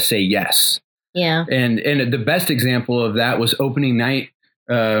relearning how to say yes. Yeah. And the best example of that was opening night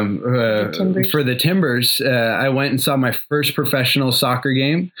for the Timbers. I went and saw my first professional soccer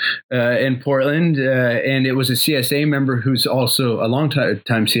game in Portland, and it was a CSA member who's also a long time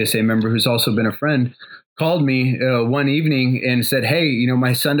CSA member who's also been a friend, called me one evening and said, "Hey,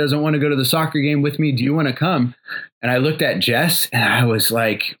 my son doesn't want to go to the soccer game with me. Do you want to come?" And I looked at Jess and I was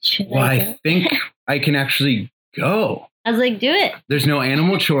like, "Well, I think I can actually go." I was like, "Do it." There's no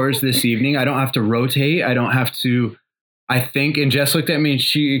animal chores this evening. I don't have to rotate. I don't have to, I think. And Jess looked at me and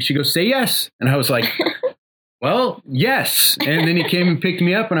she goes, "Say yes." And I was like, "Well, yes." And then he came and picked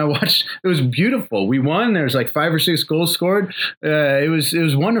me up and I watched. It was beautiful. We won. There's like 5 or 6 goals scored. It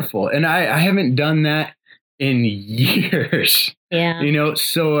was wonderful. And I haven't done that in years. Yeah.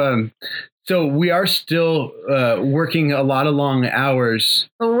 So we are still working a lot of long hours.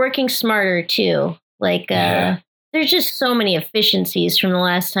 But we're working smarter too. Like, there's just so many efficiencies from the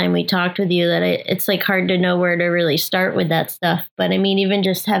last time we talked with you that it's like hard to know where to really start with that stuff. But I mean, even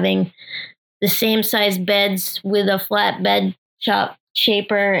just having the same size beds with a flat bed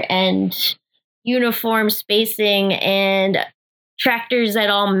shaper and uniform spacing and tractors that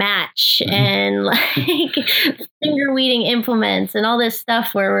all match and like finger weeding implements and all this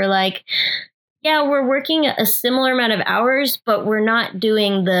stuff where we're like, yeah, we're working a similar amount of hours, but we're not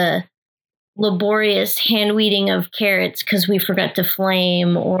doing the laborious hand weeding of carrots because we forgot to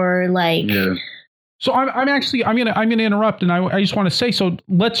flame or like. Yeah. So I'm gonna interrupt, and I just want to say, so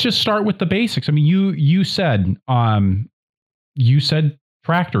let's just start with the basics. I mean, you said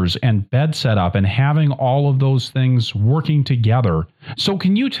tractors and bed setup and having all of those things working together. So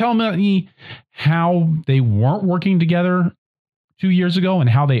can you tell me how they weren't working together 2 years ago and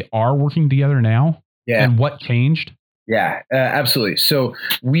how they are working together now? Yeah. And what changed? Yeah, absolutely. So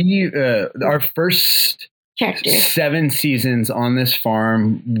we, our first tractor 7 seasons on this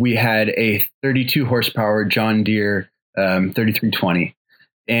farm, we had a 32 horsepower John Deere 3320,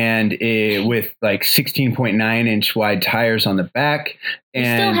 and with like 16.9 inch wide tires on the back. And we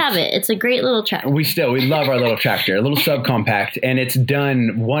still have it. It's a great little tractor. We love our little tractor, a little subcompact, and it's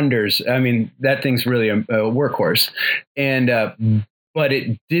done wonders. I mean, that thing's really a workhorse, and but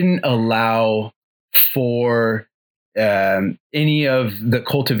it didn't allow for any of the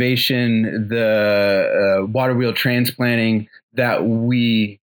cultivation, the water wheel transplanting that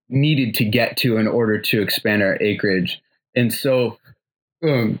we needed to get to in order to expand our acreage. And so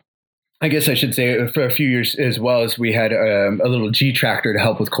I guess I should say for a few years as well as we had a little G tractor to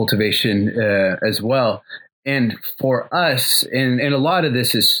help with cultivation as well. And for us, and a lot of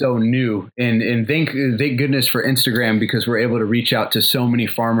this is so new, and thank goodness for Instagram, because we're able to reach out to so many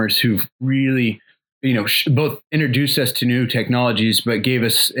farmers who've really both introduced us to new technologies, but gave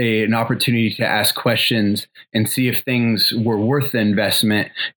us an opportunity to ask questions and see if things were worth the investment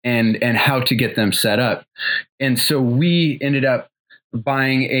and how to get them set up. And so we ended up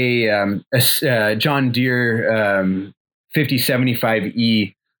buying a John Deere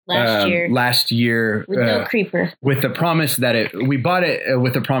 5075E last year with no creeper, with the promise that we bought it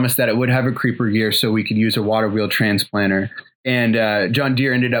with the promise that it would have a creeper gear so we could use a water wheel transplanter. And John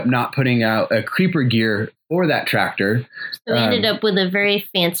Deere ended up not putting out a creeper gear for that tractor. So we ended up with a very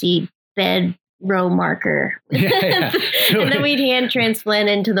fancy bed row marker. Yeah. And then we'd hand transplant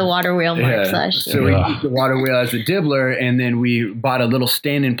into the water wheel marks last year. So we used the water wheel as a dibbler, and then we bought a little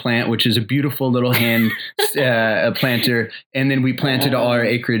stand-in plant, which is a beautiful little hand planter, and then we planted all our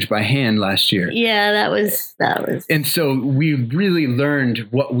acreage by hand last year. Yeah, that was. And so we really learned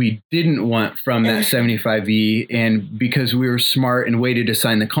what we didn't want from that 75E, and because we were smart and waited to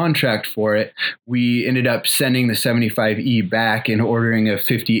sign the contract for it, we ended up sending the 75E back and ordering a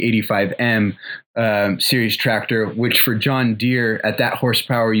 5085M series tractor, which for John Deere at that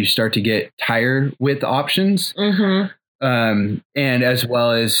horsepower, you start to get tire width options. Mm-hmm. And as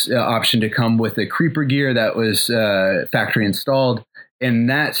well as option to come with a creeper gear that was factory installed. And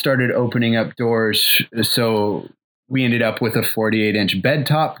that started opening up doors. So we ended up with a 48-inch bed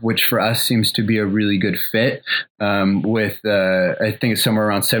top, which for us seems to be a really good fit with, I think it's somewhere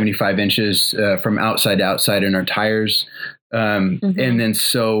around 75 inches from outside to outside in our tires. And then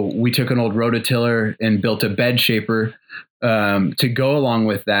so we took an old rototiller and built a bed shaper to go along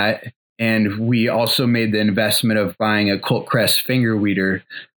with that. And we also made the investment of buying a Colt Crest finger weeder,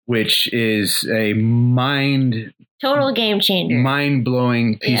 which is a total game changer,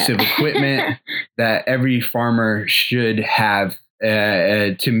 mind-blowing piece of equipment that every farmer should have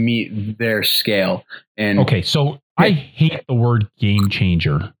to meet their scale. And okay, so I hate the word game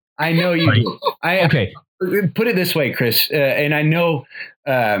changer. I know you do. Okay. Put it this way, Chris, and I know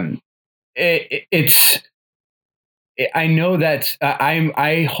I know that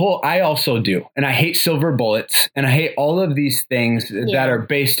I also do, and I hate silver bullets, and I hate all of these things that are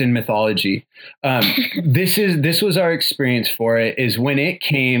based in mythology. This was our experience for it. Is when it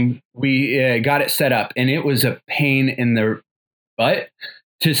came, we got it set up, and it was a pain in the butt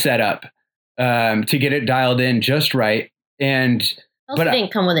to set up. to get it dialed in just right. And also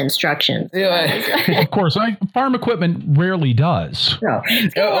didn't come with instructions. Of course, farm equipment rarely does. No.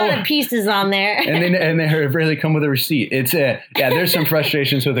 It's got a lot of pieces on there. and they rarely come with a receipt. It's there's some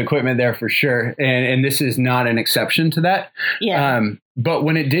frustrations with equipment there for sure. And this is not an exception to that. Yeah. But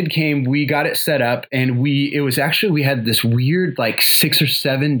when it did came, we got it set up, and we had this weird, like 6 or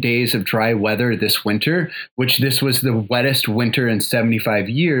 7 days of dry weather this winter, which this was the wettest winter in 75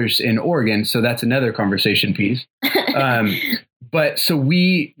 years in Oregon. So that's another conversation piece. But so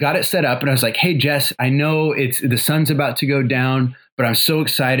we got it set up, and I was like, hey, Jess, I know the sun's about to go down, but I'm so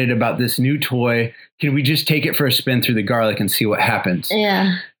excited about this new toy. Can we just take it for a spin through the garlic and see what happens?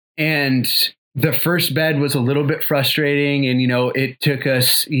 Yeah. And the first bed was a little bit frustrating, and, it took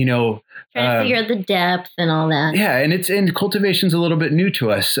us, trying to figure out the depth and all that. Yeah. And cultivation's a little bit new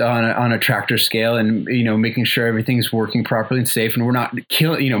to us on a tractor scale, and, making sure everything's working properly and safe, and we're not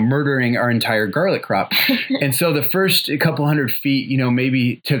murdering our entire garlic crop. And so the first couple 100 feet,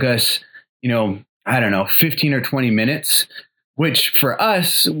 maybe took us, 15 or 20 minutes, which for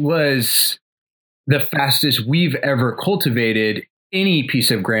us was the fastest we've ever cultivated any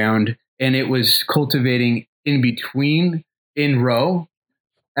piece of ground. And it was cultivating in between, in row,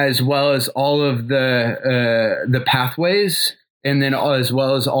 as well as all of the pathways, and then as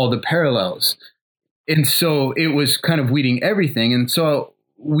well as all the parallels. And so it was kind of weeding everything. And so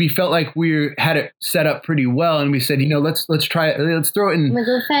we felt like we had it set up pretty well. And we said, let's try it. Let's throw it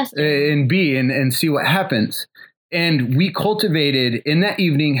in B and see what happens. And we cultivated in that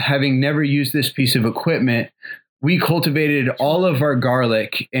evening, having never used this piece of equipment. We cultivated all of our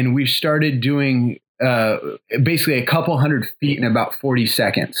garlic, and we started doing basically a couple 100 feet in about 40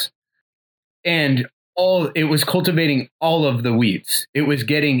 seconds. And it was cultivating all of the weeds. It was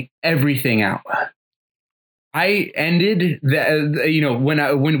getting everything out. I ended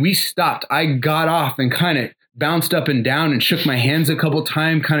when we stopped, I got off and kind of bounced up and down and shook my hands a couple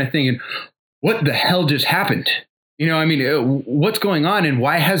times, kind of thinking, what the hell just happened? What's going on, and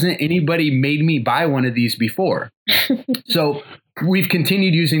why hasn't anybody made me buy one of these before? So we've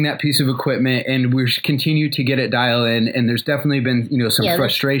continued using that piece of equipment, and we continue to get it dialed in. And there's definitely been, some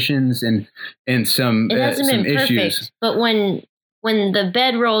frustrations and some, it hasn't some been perfect, issues. But when the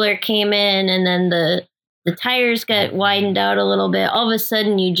bed roller came in, and then the tires got widened out a little bit, all of a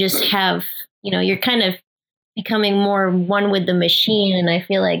sudden you just have, you're kind of becoming more one with the machine. And I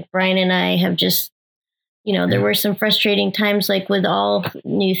feel like Brian and I have just, there were some frustrating times, like with all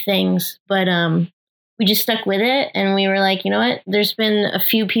new things, but we just stuck with it. And we were like, you know what? There's been a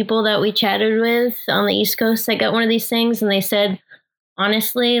few people that we chatted with on the East Coast that got one of these things, and they said,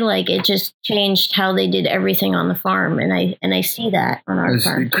 honestly, like it just changed how they did everything on the farm. And I see that on our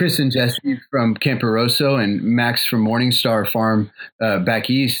farm. Chris and Jesse from Campo Rosso and Max from Morningstar Farm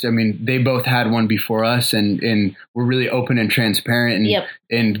back east. I mean, they both had one before us, and were really open and transparent,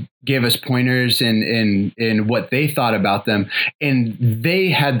 and gave us pointers in what they thought about them. And they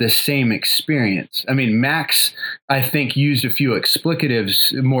had the same experience. I mean, Max, I think, used a few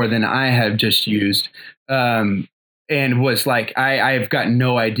explicatives more than I have just used. And was like, I've got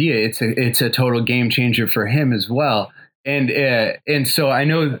no idea. It's a total game changer for him as well. And so I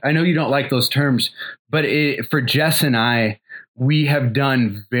know you don't like those terms, but for Jess and I, we have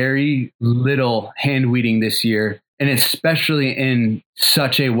done very little hand weeding this year, and especially in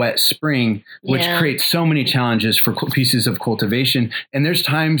such a wet spring, which creates so many challenges for pieces of cultivation. And there's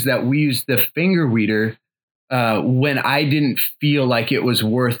times that we use the finger weeder when I didn't feel like it was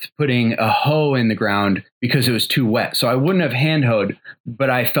worth putting a hoe in the ground because it was too wet. So I wouldn't have hand hoed, but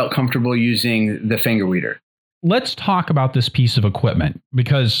I felt comfortable using the finger weeder. Let's talk about this piece of equipment,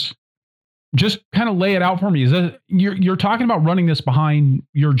 because just kind of lay it out for me. Is that you're talking about running this behind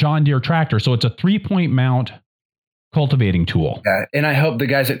your John Deere tractor. So it's a 3-point mount cultivating tool. Yeah, and I hope the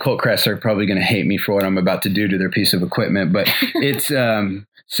guys at Coltcrest are probably going to hate me for what I'm about to do to their piece of equipment, but it's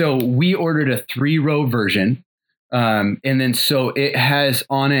so we ordered a 3-row version, and then so it has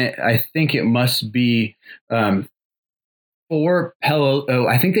on it, I think it must be 4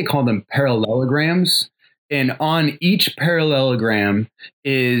 I think they call them parallelograms, and on each parallelogram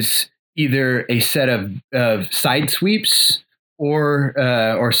is either a set of side sweeps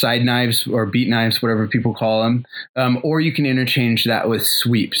or side knives or beat knives, whatever people call them, or you can interchange that with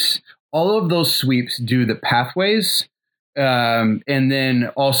sweeps. All of those sweeps do the pathways, and then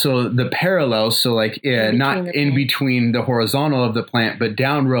also the parallels. So like not in between the horizontal of the plant, but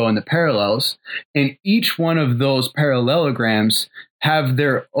down row in the parallels. And each one of those parallelograms have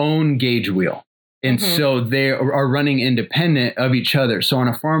their own gauge wheel. And so they are running independent of each other. So on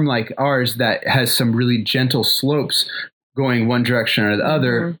a farm like ours that has some really gentle slopes, going one direction or the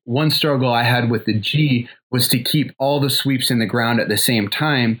other. Mm-hmm. One struggle I had with the G was to keep all the sweeps in the ground at the same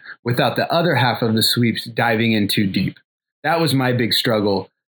time without the other half of the sweeps diving in too deep. That was my big struggle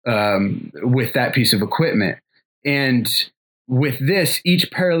with that piece of equipment. And with this,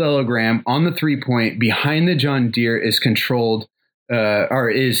 each parallelogram on the 3-point behind the John Deere is controlled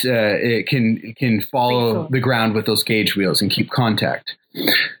it can follow the ground with those gauge wheels and keep contact.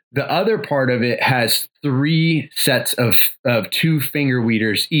 The other part of it has 3 sets of 2 finger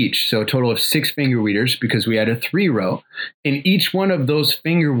weeders each. So a total of 6 finger weeders because we had a 3-row. And each one of those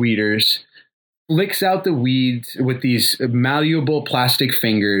finger weeders flicks out the weeds with these malleable plastic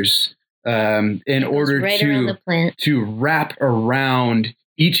fingers in order to wrap around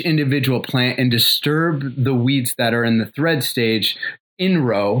each individual plant and disturb the weeds that are in the thread stage in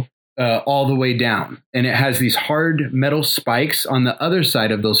row all the way down. And it has these hard metal spikes on the other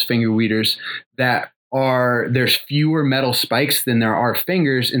side of those finger weeders there's fewer metal spikes than there are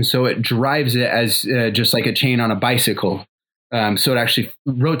fingers. And so it drives it as just like a chain on a bicycle. So it actually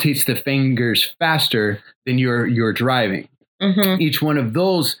rotates the fingers faster than you're driving. Mm-hmm. Each one of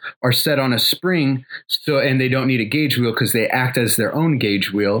those are set on a spring, and they don't need a gauge wheel because they act as their own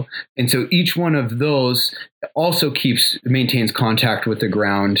gauge wheel. And so each one of those also maintains contact with the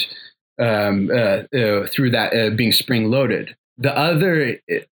ground through that being spring loaded. The other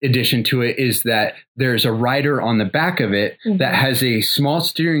addition to it is that there's a rider on the back of it that has a small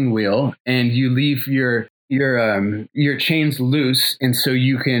steering wheel, and you leave your chains loose, and so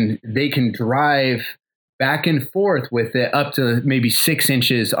they can drive back and forth with it up to maybe 6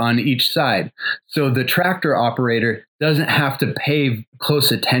 inches on each side. So the tractor operator doesn't have to pay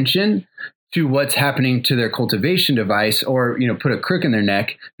close attention to what's happening to their cultivation device or, put a crook in their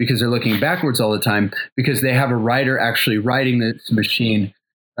neck because they're looking backwards all the time, because they have a rider actually riding this machine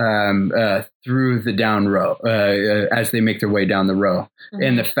through the down row as they make their way down the row. Mm-hmm.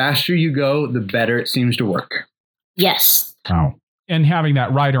 And the faster you go, the better it seems to work. Yes. Wow. And having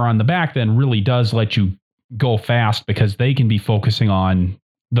that rider on the back then really does let you go fast because they can be focusing on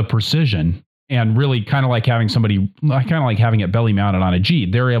the precision and really kind of like having it belly mounted on a G.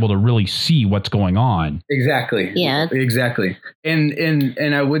 They're able to really see what's going on. Exactly. Yeah. Exactly.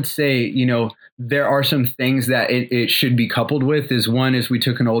 And I would say, there are some things that it should be coupled with. One is we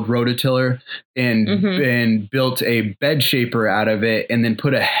took an old rototiller and built a bed shaper out of it, and then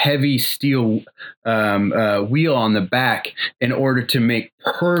put a heavy steel wheel on the back in order to make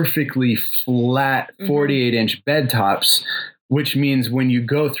perfectly flat 48-inch bed tops, which means when you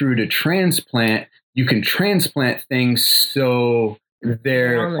go through to transplant, you can transplant things so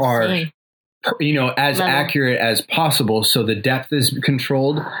there are as accurate as possible. So the depth is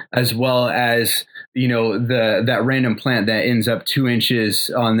controlled, as well as, that random plant that ends up 2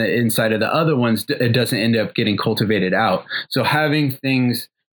 inches on the inside of the other ones, it doesn't end up getting cultivated out. So having things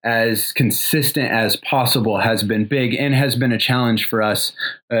as consistent as possible has been big and has been a challenge for us.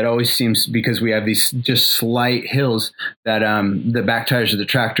 It always seems, because we have these just slight hills that the back tires of the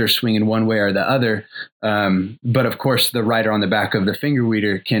tractor swing in one way or the other. But of course, the rider on the back of the finger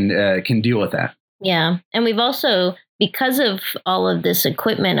weeder can deal with that. Yeah. And we've also, because of all of this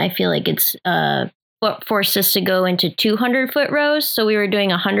equipment, I feel like it's forced us to go into 200-foot rows. So we were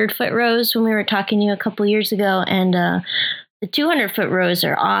doing 100-foot rows when we were talking to you a couple years ago. And the 200-foot rows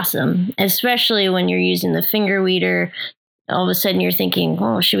are awesome, especially when you're using the finger weeder. All of a sudden you're thinking,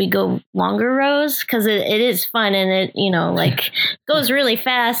 oh, should we go longer rows? Because it is fun, and it, goes really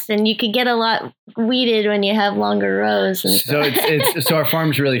fast, and you can get a lot weeded when you have longer rows. And so our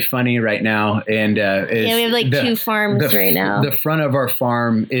farm's really funny right now. And we have 2 farms right now. The front of our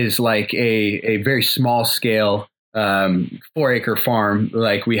farm is like a very small scale 4-acre farm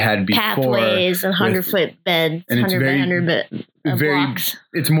like we had before. Pathways and 100-foot beds, and 100 by 100 blocks.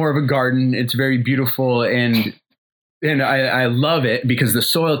 It's more of a garden. It's very beautiful, and I love it because the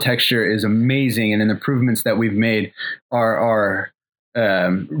soil texture is amazing, and the improvements that we've made are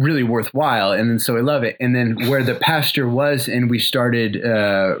really worthwhile. And then so I love it. And then where the pasture was, and we started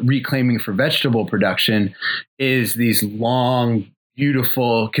reclaiming for vegetable production, is these long,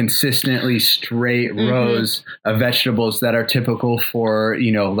 beautiful, consistently straight rows of vegetables that are typical for,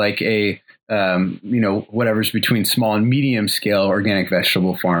 like a whatever's between small and medium scale organic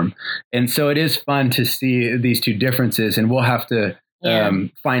vegetable farm. And so it is fun to see these two differences, and we'll have to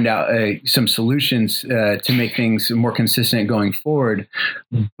find out some solutions to make things more consistent going forward.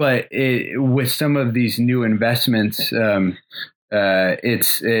 But with some of these new investments,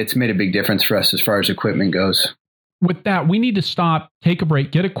 it's made a big difference for us as far as equipment goes. With that, we need to stop, take a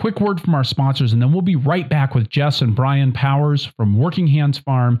break, get a quick word from our sponsors, and then we'll be right back with Jess and Brian Powers from Working Hands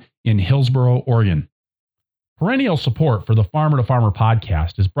Farm in Hillsboro, Oregon. Perennial support for the Farmer to Farmer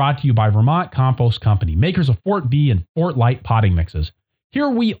podcast is brought to you by Vermont Compost Company, makers of Fort V and Fort Light potting mixes. Here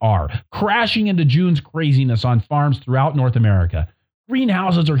we are, crashing into June's craziness on farms throughout North America.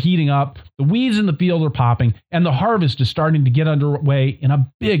 Greenhouses are heating up, the weeds in the field are popping, and the harvest is starting to get underway in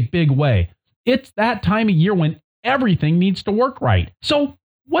a big, big way. It's that time of year when everything needs to work right. So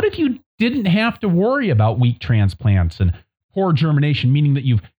what if you didn't have to worry about weak transplants and poor germination, meaning that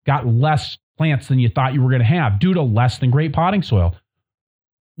you've got less plants than you thought you were going to have due to less than great potting soil?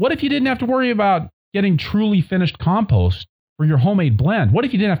 What if you didn't have to worry about getting truly finished compost for your homemade blend? What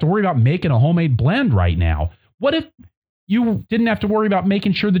if you didn't have to worry about making a homemade blend right now? What if you didn't have to worry about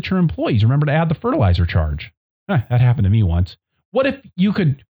making sure that your employees remember to add the fertilizer charge? That happened to me once. What if you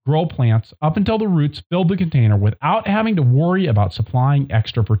could grow plants up until the roots filled the container without having to worry about supplying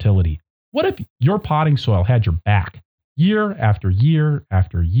extra fertility? What if your potting soil had your back year after year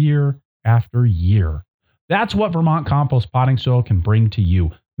after year after year? That's what Vermont Compost Potting Soil can bring to you.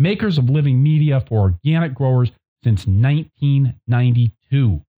 Makers of living media for organic growers since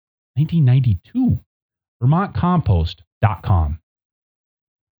 1992. 1992. VermontCompost.com.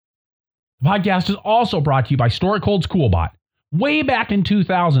 The podcast is also brought to you by Store Cold's CoolBot. Way back in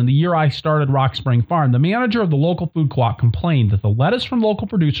 2000, the year I started Rock Spring Farm, the manager of the local food co-op complained that the lettuce from local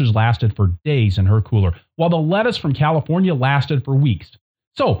producers lasted for days in her cooler, while the lettuce from California lasted for weeks.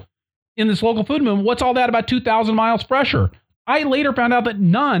 So, in this local food movement, what's all that about 2,000 miles fresher? I later found out that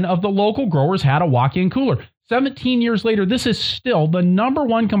none of the local growers had a walk-in cooler. 17 years later, this is still the number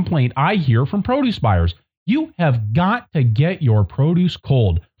one complaint I hear from produce buyers. You have got to get your produce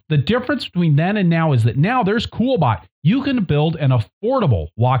cold. The difference between then and now is that now there's CoolBot. You can build an affordable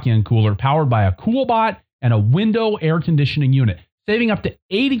walk-in cooler powered by a CoolBot and a window air conditioning unit, saving up to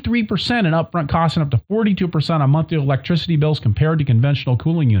 83% in upfront costs and up to 42% on monthly electricity bills compared to conventional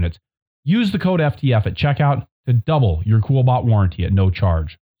cooling units. Use the code FTF at checkout to double your CoolBot warranty at no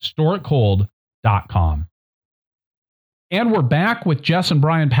charge. StoreItCold.com. And we're back with Jess and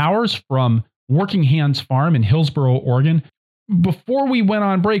Brian Powers from Working Hands Farm in Hillsboro, Oregon. Before we went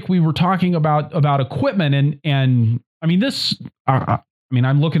on break, we were talking about equipment and I mean this.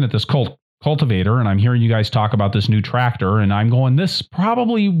 I'm looking at this cultivator and I'm hearing you guys talk about this new tractor and I'm going, this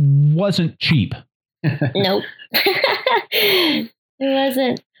probably wasn't cheap. Nope, it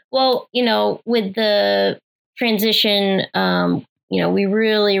wasn't. Well, with the transition, we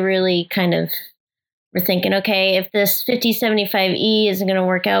really kind of were thinking, okay, if this 5075E isn't going to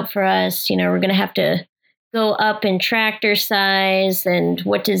work out for us, we're going to have to go up in tractor size. And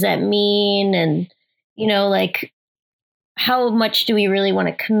what does that mean? And, how much do we really want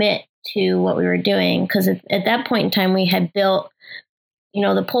to commit to what we were doing? Because at that point in time, we had built,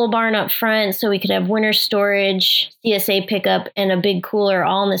 the pole barn up front so we could have winter storage, CSA pickup, and a big cooler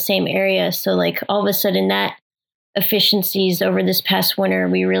all in the same area. So all of a sudden that efficiencies over this past winter,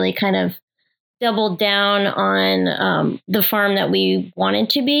 we really kind of doubled down on the farm that we wanted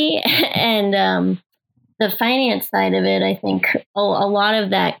to be. And the finance side of it, I think a lot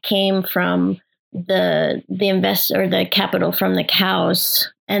of that came from the invest or the capital from the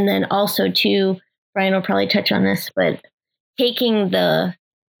cows. And then also too, Brian will probably touch on this, but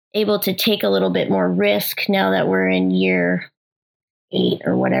able to take a little bit more risk now that we're in year 8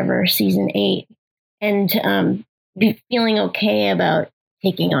 or whatever, season 8, and be feeling okay about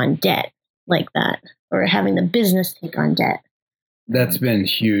taking on debt like that or having the business take on debt. That's been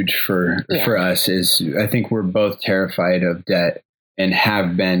huge for us. Is I think we're both terrified of debt and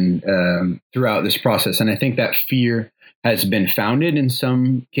have been throughout this process. And I think that fear has been founded in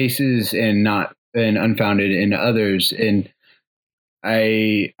some cases and unfounded in others. And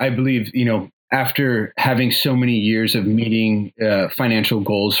I believe, after having so many years of meeting financial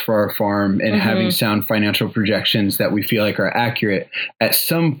goals for our farm and having sound financial projections that we feel like are accurate, at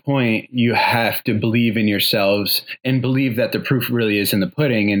some point you have to believe in yourselves and believe that the proof really is in the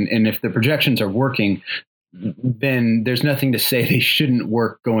pudding. And if the projections are working, then there's nothing to say they shouldn't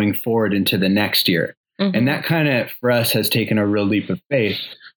work going forward into the next year. And that kind of, for us, has taken a real leap of faith.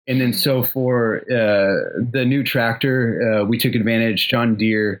 And then so for the new tractor, we took advantage. John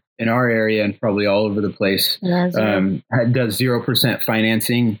Deere in our area and probably all over the place does 0%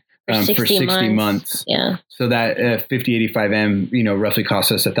 financing for 60 months. Yeah. So that 5085M, roughly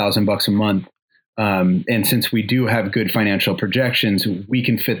costs us $1,000 a month. And since we do have good financial projections, we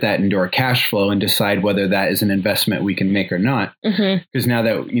can fit that into our cash flow and decide whether that is an investment we can make or not. Because now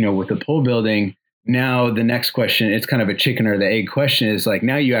that, with the pole building, now the next question, it's kind of a chicken or the egg question, is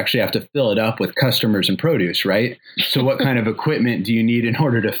now you actually have to fill it up with customers and produce, right? So what kind of equipment do you need in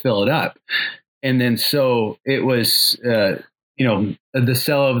order to fill it up? And then so it was, the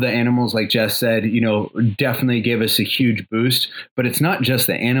sale of the animals, like Jess said, definitely gave us a huge boost. But it's not just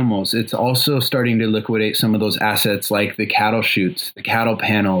the animals. It's also starting to liquidate some of those assets like the cattle chutes, the cattle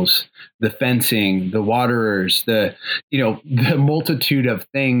panels, the fencing, the waterers, the multitude of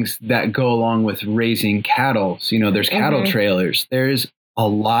things that go along with raising cattle. So, there's cattle trailers. There's a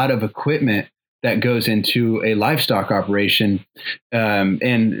lot of equipment that goes into a livestock operation. And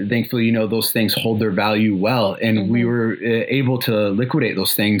thankfully, those things hold their value well. And we were able to liquidate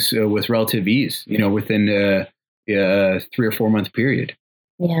those things with relative ease, within a 3 or 4 month period.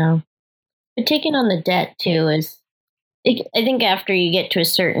 Yeah. But taking on the debt too I think after you get to a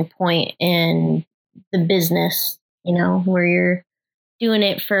certain point in the business, where you're doing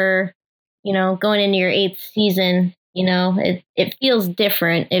it for, going into your 8th season, it feels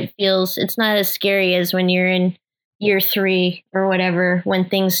different. It's not as scary as when you're in year 3 or whatever, when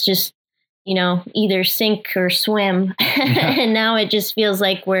things just, either sink or swim. And now it just feels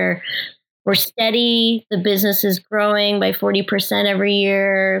like we're steady. The business is growing by 40% every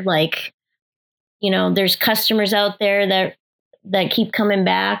year. Like, there's customers out there that keep coming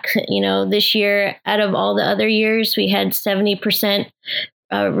back. This year, out of all the other years, we had 70%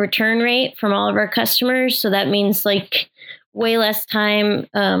 return rate from all of our customers. So that means like way less time,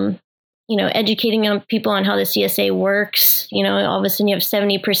 educating on people on how the CSA works. All of a sudden you have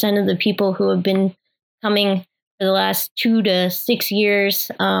 70% of the people who have been coming for the last 2 to 6 years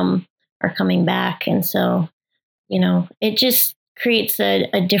are coming back. And so, it just creates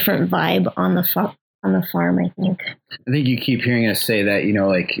a different vibe on the farm, I think. I think you keep hearing us say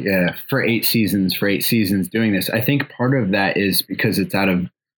that, for 8 seasons doing this. I think part of that is because it's out of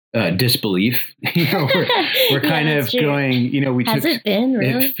disbelief. We're kind of going, it been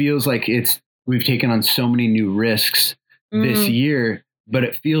really? It feels like we've taken on so many new risks this year, but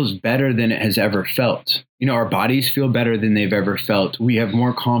it feels better than it has ever felt. Our bodies feel better than they've ever felt. We have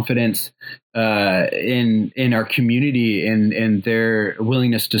more confidence in our community and their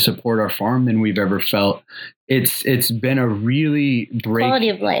willingness to support our farm than we've ever felt. It's been a really quality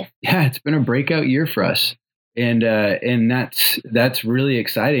of life. Yeah, it's been a breakout year for us. And that's really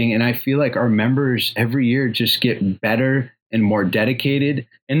exciting. And I feel like our members every year just get better and more dedicated.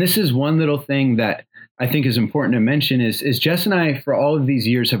 And this is one little thing that I think is important to mention is Jess and I, for all of these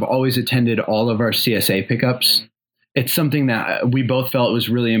years, have always attended all of our CSA pickups. It's something that we both felt was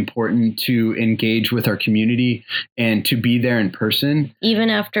really important to engage with our community and to be there in person. Even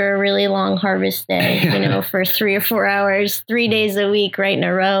after a really long harvest day, for 3 or 4 hours, 3 days a week, right in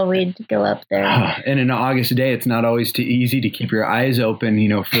a row, we'd go up there. And in an August day, it's not always too easy to keep your eyes open,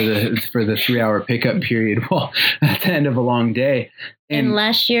 for the 3-hour pickup period. Well, at the end of a long day. And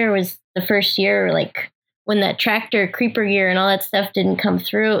last year was the first year, like when that tractor creeper gear and all that stuff didn't come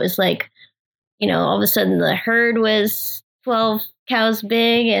through, it was like, all of a sudden the herd was 12 cows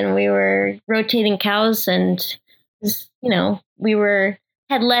big and we were rotating cows and, we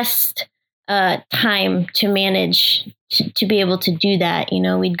had less time to manage to be able to do that.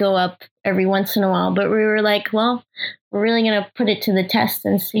 We'd go up every once in a while, but we were like, well, we're really going to put it to the test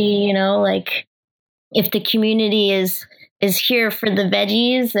and see, if the community is here for the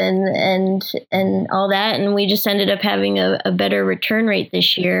veggies and all that. And we just ended up having a better return rate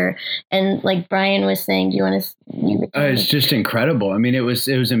this year. And like Brian was saying, do you want to? It's just incredible. I mean, it was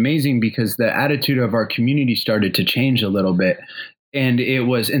amazing because the attitude of our community started to change a little bit. And it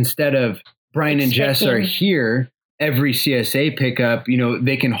was, instead of Brian and Jess are here every CSA pickup,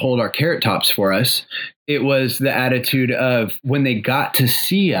 they can hold our carrot tops for us. It was the attitude of when they got to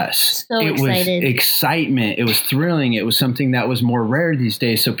see us, it was excitement. It was thrilling. It was something that was more rare these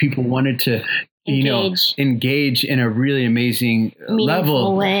days. So people wanted to, engage in a really amazing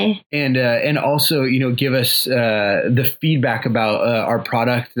level way. And also, give us the feedback about our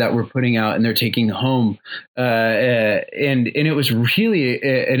product that we're putting out and they're taking home. And it was really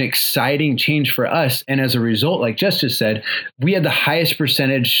an exciting change for us. And as a result, like Jess just said, we had the highest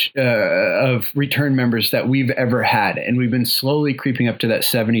percentage of return members that we've ever had. And we've been slowly creeping up to that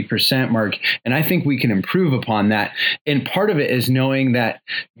 70% mark. And I think we can improve upon that. And part of it is knowing that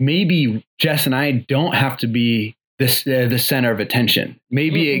maybe Jess and I don't have to be the center of attention.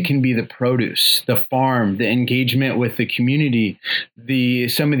 Maybe it can be the produce, the farm, the engagement with the community,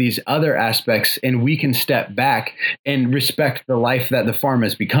 some of these other aspects, and we can step back and respect the life that the farm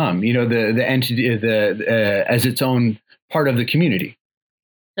has become. The entity, as its own part of the community.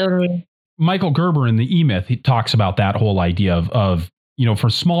 Totally. Michael Gerber in the E-Myth, he talks about that whole idea of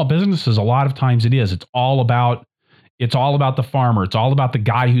for small businesses, a lot of times it's all about the farmer. It's all about the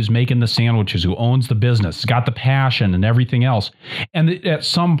guy who's making the sandwiches, who owns the business, has got the passion and everything else. And at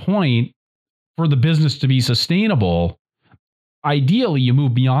some point, for the business to be sustainable, ideally you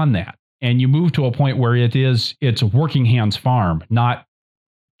move beyond that and you move to a point where it's Working Hands Farm, not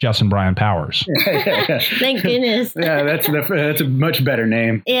Jess and Brian Powers. Thank goodness. Yeah, that's a much better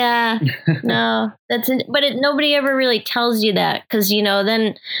name. Yeah, no, nobody ever really tells you that because,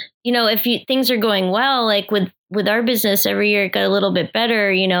 then, if things are going well, like with our business every year, it got a little bit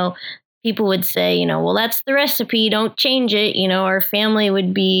better, people would say, well, that's the recipe, don't change it. Our family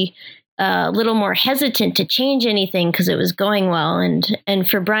would be a little more hesitant to change anything because it was going well. And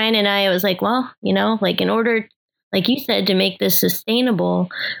for Brian and I, it was like, well, like in order, like you said, to make this sustainable,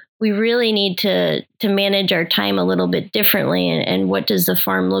 we really need to manage our time a little bit differently. And what does the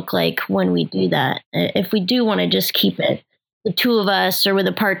farm look like when we do that? If we do want to just keep it, the two of us or with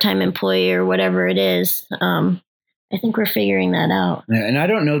a part-time employee or whatever it is, I think we're figuring that out. Yeah, and I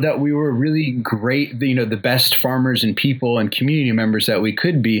don't know that we were really great, the best farmers and people and community members that we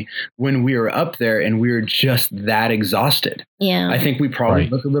could be when we were up there and we were just that exhausted. Yeah. I think we probably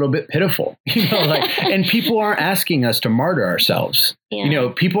look a little bit pitiful, and people aren't asking us to martyr ourselves. Yeah.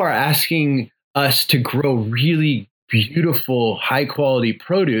 People are asking us to grow really beautiful, high quality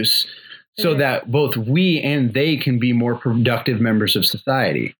produce so that both we and they can be more productive members of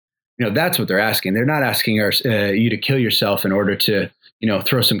society. That's what they're asking. They're not asking you to kill yourself in order to,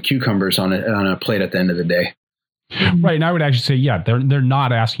 throw some cucumbers on a plate at the end of the day. Right. And I would actually say, yeah, they're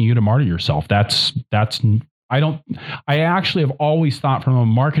not asking you to martyr yourself. I actually have always thought from a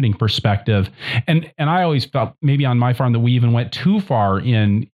marketing perspective, and I always felt maybe on my farm that we even went too far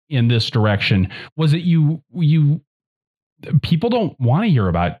in this direction, was that people don't want to hear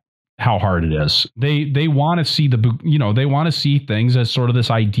about how hard it is. They want to see they want to see things as sort of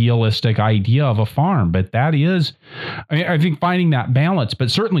this idealistic idea of a farm, but that is, I think finding that balance, but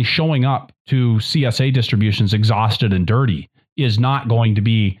certainly showing up to CSA distributions exhausted and dirty is not going to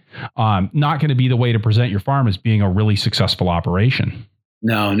be the way to present your farm as being a really successful operation.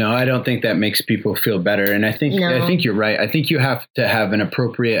 No, I don't think that makes people feel better. And I think you're right. I think you have to have an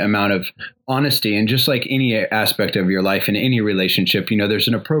appropriate amount of honesty. And just like any aspect of your life in any relationship, there's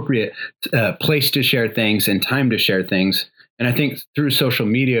an appropriate place to share things and time to share things. And I think through social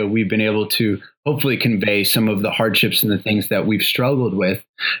media, we've been able to hopefully convey some of the hardships and the things that we've struggled with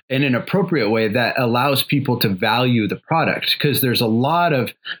in an appropriate way that allows people to value the product. Because there's a lot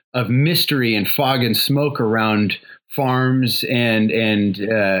of mystery and fog and smoke around farms and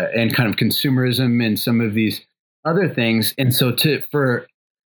kind of consumerism and some of these other things. And so to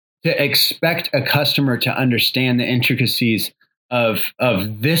expect a customer to understand the intricacies of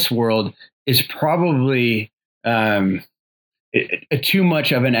this world is probably too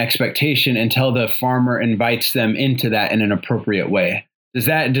much of an expectation until the farmer invites them into that in an appropriate way. Does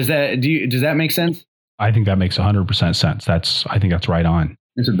that make sense? I think that makes 100% sense. I think that's right on.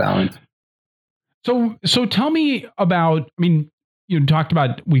 It's a balance. So tell me about, we've talked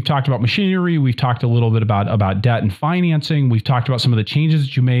about machinery. We've talked a little bit about debt and financing. We've talked about some of the changes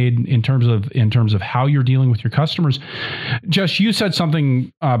that you made in terms of how you're dealing with your customers. Jess, you said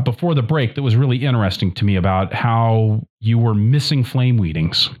something before the break that was really interesting to me about how you were missing flame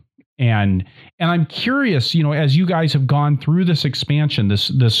weedings. And I'm curious, as you guys have gone through this expansion,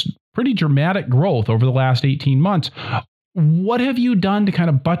 this pretty dramatic growth over the last 18 months, what have you done to kind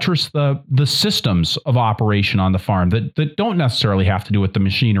of buttress the systems of operation on the farm that don't necessarily have to do with the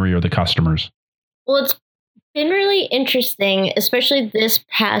machinery or the customers? Well, it's been really interesting, especially this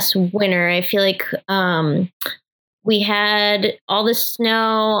past winter. I feel like we had all the snow,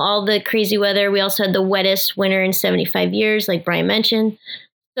 all the crazy weather. We also had the wettest winter in 75 years, like Brian mentioned.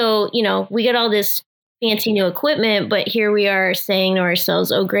 So, we got all this fancy new equipment, but here we are saying to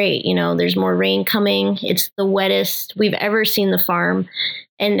ourselves, oh, great, there's more rain coming. It's the wettest we've ever seen the farm.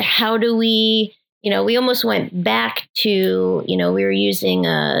 And how do we, we almost went back to, we were using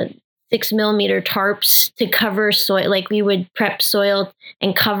 6mm tarps to cover soil. Like we would prep soil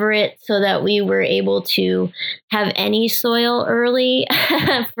and cover it so that we were able to have any soil early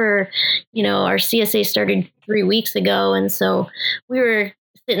for, our CSA started 3 weeks ago. And so we were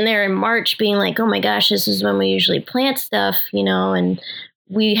sitting there in March being like, oh my gosh, this is when we usually plant stuff, and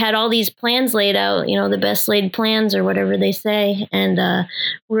we had all these plans laid out, the best laid plans or whatever they say. And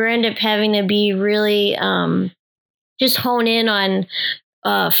we end up having to be really just hone in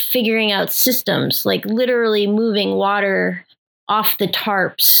on figuring out systems, like literally moving water off the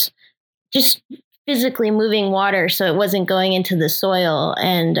tarps, just physically moving water so it wasn't going into the soil,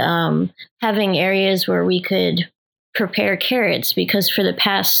 and having areas where we could prepare carrots, because for the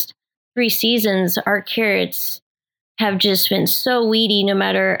past 3 seasons, our carrots have just been so weedy no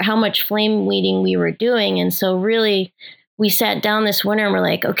matter how much flame weeding we were doing. And so really we sat down this winter and we're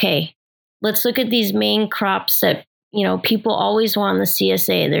like, okay, let's look at these main crops that people always want the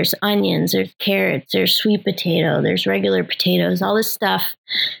CSA. There's onions, there's carrots, there's sweet potato, there's regular potatoes, all this stuff.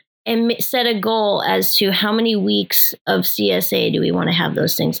 And set a goal as to how many weeks of CSA do we want to have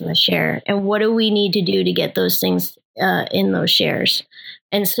those things in the share, and what do we need to do to get those things in those shares.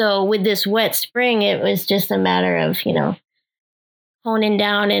 And so with this wet spring, it was just a matter of, honing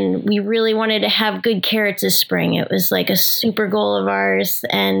down, and we really wanted to have good carrots this spring. It was like a super goal of ours.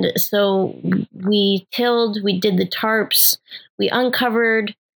 And so we tilled, we did the tarps, we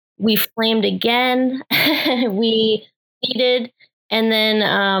uncovered, we flamed again, we seeded. And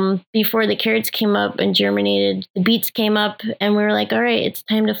then before the carrots came up and germinated, the beets came up, and we were like, all right, it's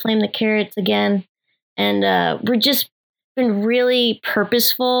time to flame the carrots again. And we're just been really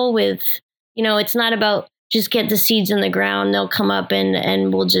purposeful with, it's not about just get the seeds in the ground, they'll come up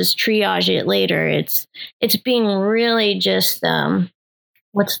and we'll just triage it later. It's being really just,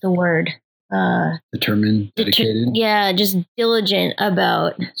 what's the word? Determined, dedicated. Just diligent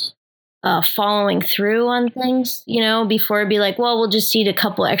about following through on things, before it'd be like, well, we'll just seed a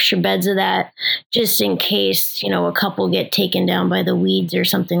couple extra beds of that just in case, a couple get taken down by the weeds or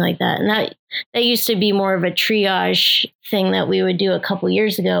something like that. And that used to be more of a triage thing that we would do a couple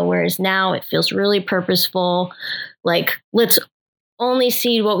years ago, whereas now it feels really purposeful. Like, let's only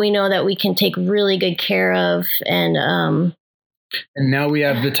seed what we know that we can take really good care of. And now we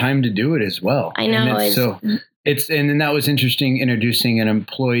have the time to do it as well. I know. And then that was interesting, introducing an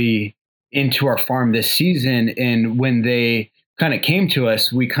employee into our farm this season. And when they kind of came to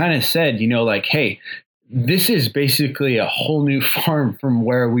us, we kind of said, hey, this is basically a whole new farm from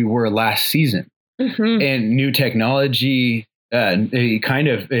where we were last season. Mm-hmm. And new technology, kind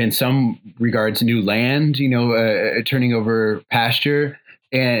of in some regards, new land, turning over pasture,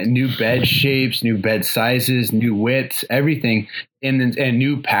 and new bed shapes, new bed sizes, new widths, everything, and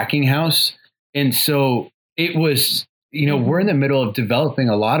new packing house. And so it was, we're in the middle of developing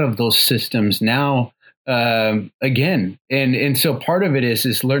a lot of those systems now, again. And so part of it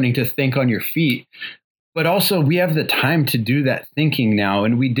is learning to think on your feet, but also we have the time to do that thinking now.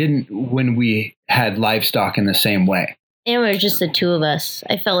 And we didn't when we had livestock in the same way. And it was just the two of us.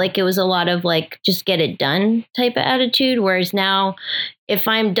 I felt like it was a lot of like, just get it done type of attitude. Whereas now if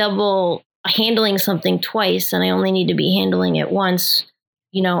I'm double handling something twice and I only need to be handling it once,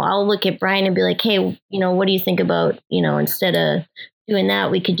 I'll look at Brian and be like, hey, what do you think about, instead of doing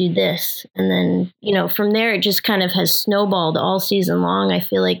that, we could do this. And then, from there, it just kind of has snowballed all season long. I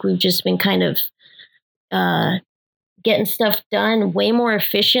feel like we've just been kind of getting stuff done way more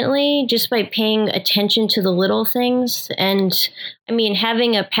efficiently just by paying attention to the little things. And I mean,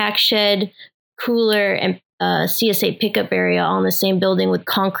 having a pack shed, cooler, and CSA pickup area all in the same building with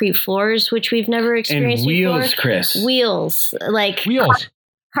concrete floors, which we've never experienced and wheels, before. Chris. Wheels.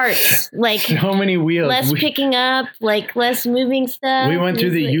 Carts, like so many wheels, less picking up, like less moving stuff. We went through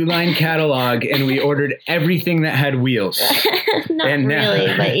the Uline catalog and we ordered everything that had wheels. Not really,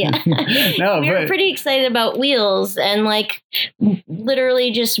 but yeah. We were pretty excited about wheels and like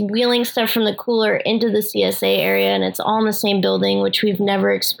literally just wheeling stuff from the cooler into the CSA area, and it's all in the same building, which we've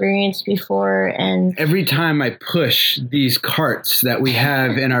never experienced before. And every time I push these carts that we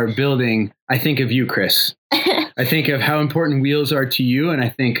have in our building, I think of you, Chris. I think of how important wheels are to you, and I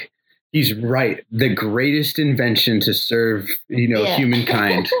think he's right. The greatest invention to serve,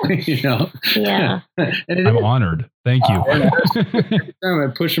 humankind. Yeah. I'm honored. Thank you. I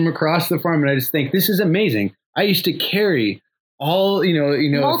push them across the farm, and I just think this is amazing. I used to carry all,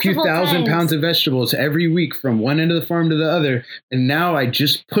 a few thousand pounds of vegetables every week from one end of the farm to the other, and now I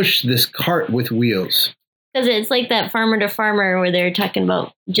just push this cart with wheels. Because it's like that farmer to farmer where they're talking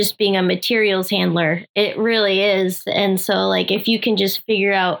about just being a materials handler. It really is. And so like if you can just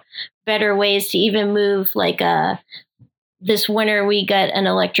figure out better ways to even move, like this winter we got an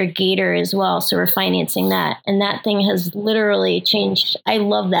electric gator as well. So we're financing that. And that thing has literally changed. I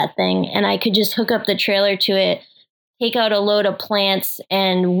love that thing. And I could just hook up the trailer to it, take out a load of plants,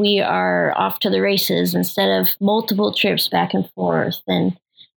 and we are off to the races instead of multiple trips back and forth. And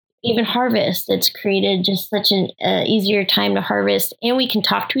even harvest, it's created just such an easier time to harvest, and we can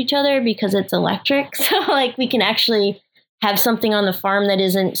talk to each other because it's electric. So like we can actually have something on the farm that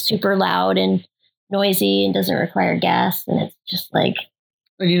isn't super loud and noisy and doesn't require gas. And it's just like,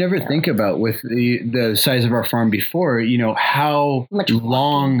 and you never think about with the size of our farm before, how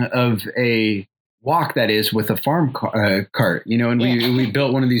long of a walk that is with a farm cart, and we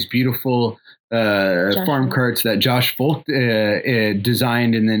built one of these beautiful farm carts that Josh Folk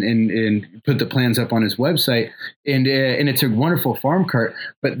designed and then and put the plans up on his website. And it's a wonderful farm cart.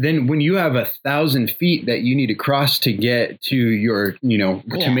 But then when you have 1,000 feet that you need to cross to get to your,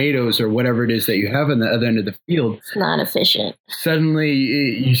 tomatoes or whatever it is that you have on the other end of the field, it's not efficient. Suddenly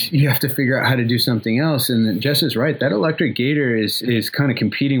you have to figure out how to do something else. And Jess is right. That electric gator is kind of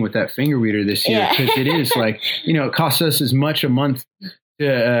competing with that finger weeder this year, because it is like, it costs us as much a month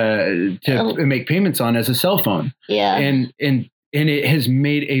to make payments on as a cell phone. Yeah. And it has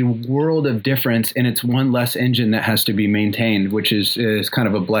made a world of difference, and it's one less engine that has to be maintained, which is kind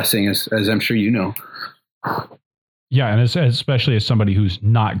of a blessing, as I'm sure you know. Yeah, and especially as somebody who's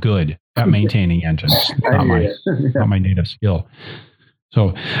not good at maintaining engines, not my native skill.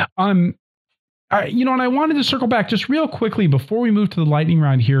 So, and I wanted to circle back just real quickly before we move to the lightning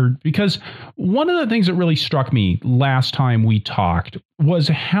round here, because one of the things that really struck me last time we talked was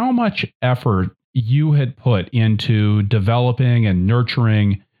how much effort you had put into developing and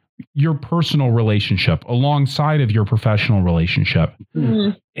nurturing your personal relationship alongside of your professional relationship.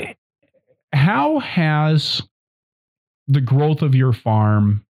 Mm-hmm. How has the growth of your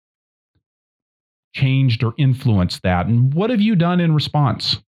farm changed or influenced that? And what have you done in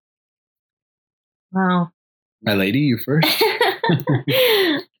response? Wow. My lady, you first.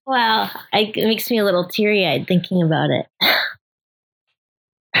 Wow. It makes me a little teary-eyed thinking about it.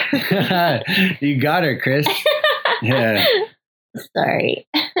 You got her, Chris. Yeah. Sorry.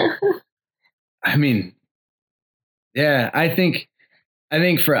 I mean, yeah, I think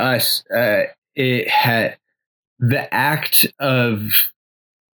for us, it had the act of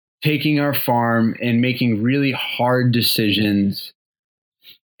taking our farm and making really hard decisions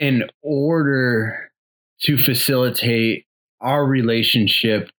in order to facilitate our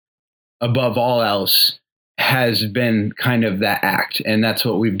relationship above all else has been kind of that act. And that's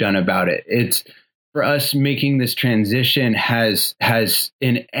what we've done about it. It's for us, making this transition has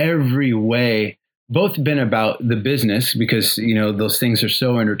in every way both been about the business, because, those things are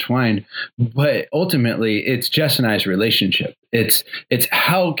so intertwined, but ultimately it's Jess and I's relationship. It's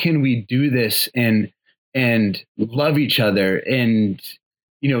how can we do this and love each other and,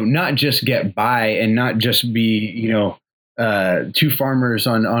 not just get by and not just be, two farmers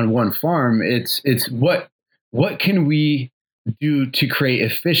on one farm. It's what can we do to create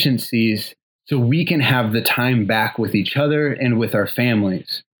efficiencies so we can have the time back with each other and with our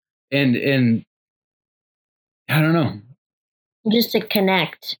families. And I don't know. Just to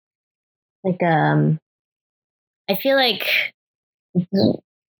connect. I feel like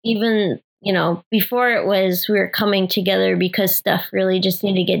even, before it was we were coming together because stuff really just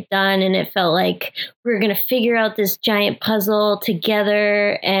needed to get done. And it felt like we were going to figure out this giant puzzle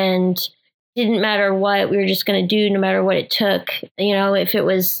together, and didn't matter what we were just going to do, no matter what it took. If it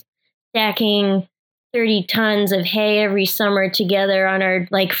was stacking 30 tons of hay every summer together on our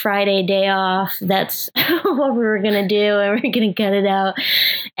Friday day off, that's what we were going to do, and we're going to cut it out.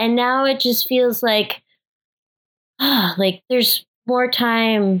 And now it just feels like there's more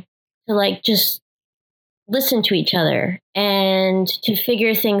time to just listen to each other and to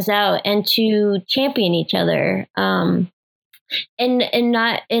figure things out and to champion each other. And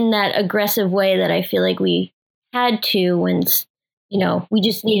not in that aggressive way that I feel like we had to when, we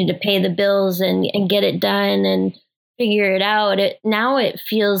just needed to pay the bills and get it done and figure it out. Now it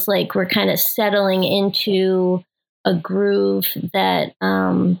feels like we're kind of settling into a groove that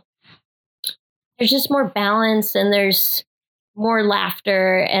there's just more balance, and there's more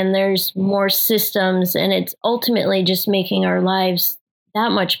laughter, and there's more systems, and it's ultimately just making our lives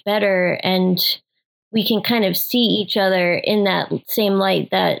that much better. And we can kind of see each other in that same light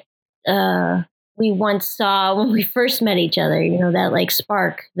that we once saw when we first met each other. That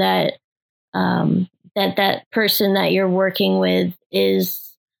spark that that person that you're working with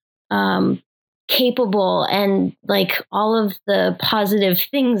is capable, and all of the positive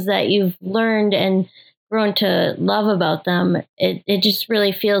things that you've learned and grown to love about them. It just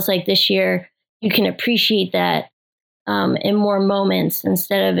really feels like this year you can appreciate that in more moments,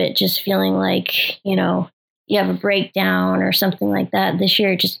 instead of it just feeling like, you have a breakdown or something like that. This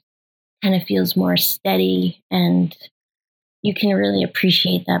year it just kind of feels more steady, and you can really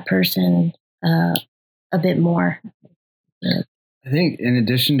appreciate that person a bit more. I think in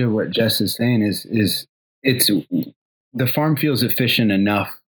addition to what Jess is saying is it's the farm feels efficient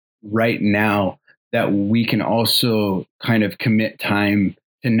enough right now that we can also kind of commit time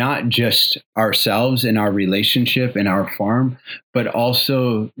to not just ourselves and our relationship and our farm, but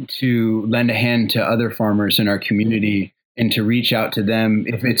also to lend a hand to other farmers in our community and to reach out to them,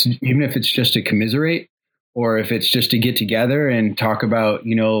 even if it's just to commiserate or if it's just to get together and talk about,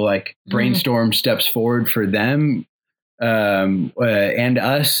 like brainstorm steps forward for them and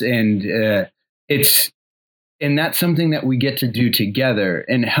us. And that's something that we get to do together,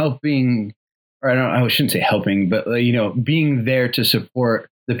 and helping, or I shouldn't say helping, but being there to support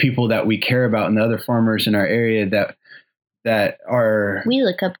the people that we care about and the other farmers in our area that we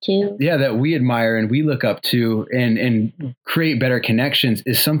look up to. Yeah, that we admire and we look up to, and create better connections,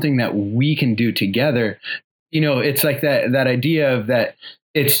 is something that we can do together. It's like that idea of that.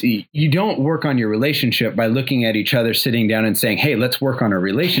 You don't work on your relationship by looking at each other, sitting down and saying, "Hey, let's work on a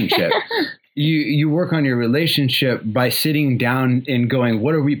relationship." You work on your relationship by sitting down and going,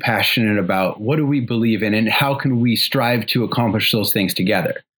 what are we passionate about? What do we believe in? And how can we strive to accomplish those things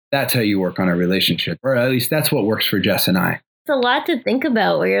together? That's how you work on a relationship, or at least that's what works for Jess and I. It's a lot to think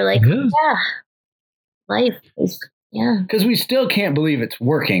about where you're like, life is, Because we still can't believe it's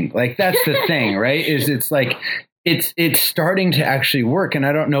working. Like, that's the thing, right? It's like, it's starting to actually work. And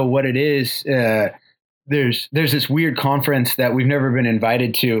I don't know what it is. There's this weird conference that we've never been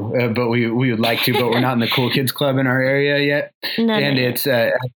invited to, but we would like to, but we're not in the Cool Kids Club in our area yet. It's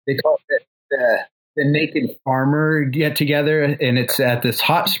they call it the Naked Farmer Get Together, and it's at this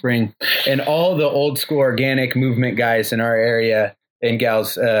hot spring, and all the old school organic movement guys in our area and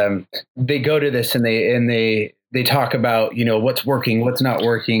gals, they go to this, and they talk about, what's working, what's not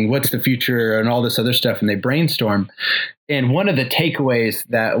working, what's the future, and all this other stuff, and they brainstorm. And one of the takeaways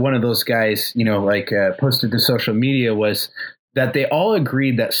that one of those guys, posted to social media was that they all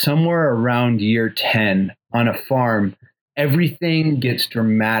agreed that somewhere around year 10 on a farm, everything gets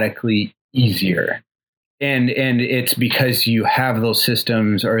dramatically easier. And it's because you have those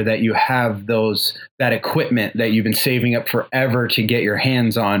systems, or that you have that equipment that you've been saving up forever to get your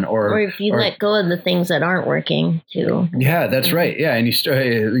hands on, or if you let go of the things that aren't working too. Yeah, that's right. Yeah, and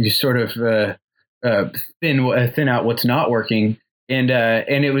you sort of thin out what's not working, and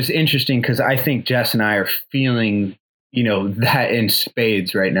it was interesting because I think Jess and I are feeling that in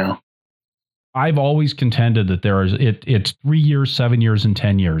spades right now. I've always contended that it's 3 years, 7 years, and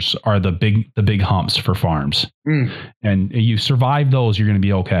 10 years are the big humps for farms. And you survive those, you're going to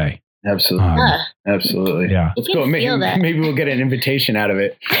be okay. Absolutely. Absolutely. Yeah. So maybe we'll get an invitation out of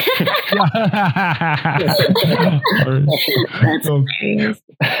it. That's hilarious.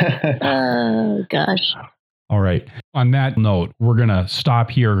 Oh, gosh. All right. On that note, we're going to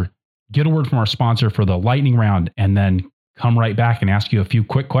stop here, get a word from our sponsor for the lightning round, and then come right back and ask you a few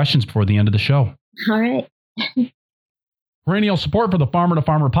quick questions before the end of the show. All right. Perennial support for the Farmer to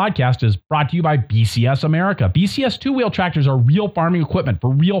Farmer podcast is brought to you by BCS America. BCS two-wheel tractors are real farming equipment for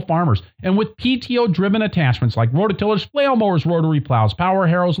real farmers. And with PTO-driven attachments like rototillers, flail mowers, rotary plows, power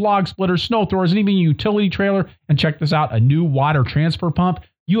harrows, log splitters, snow throwers, and even a utility trailer, and check this out, a new water transfer pump,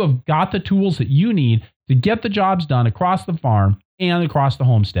 you have got the tools that you need to get the jobs done across the farm and across the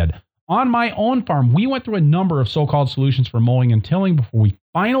homestead. On my own farm, we went through a number of so-called solutions for mowing and tilling before we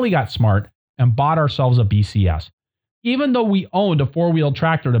finally got smart and bought ourselves a BCS. Even though we owned a four-wheel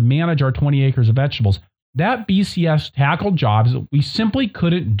tractor to manage our 20 acres of vegetables, that BCS tackled jobs that we simply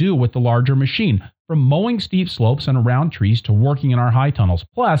couldn't do with the larger machine, from mowing steep slopes and around trees to working in our high tunnels.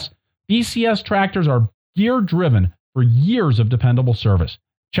 Plus, BCS tractors are gear-driven for years of dependable service.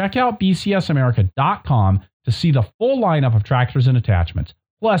 Check out bcsamerica.com to see the full lineup of tractors and attachments,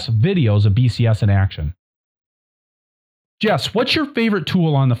 plus videos of BCS in action. Jess, what's your favorite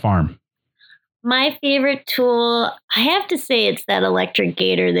tool on the farm? My favorite tool, I have to say it's that electric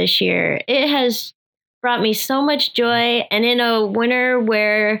gator this year. It has brought me so much joy. And in a winter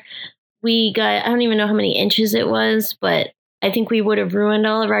where we got, I don't even know how many inches it was, but I think we would have ruined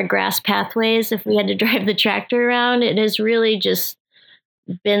all of our grass pathways if we had to drive the tractor around. It has really just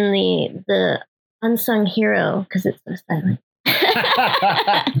been the unsung hero because it's so silent.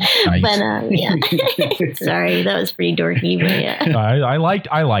 Nice. But yeah, sorry, that was pretty dorky. But yeah, I liked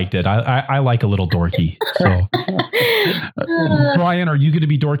it. I like a little dorky. So, Brian, are you going to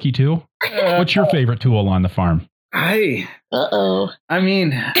be dorky too? What's your favorite tool on the farm? I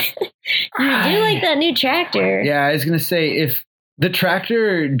mean, you do like that new tractor. Yeah, I was going to say, if the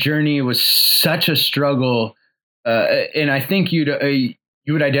tractor journey was such a struggle, and I think you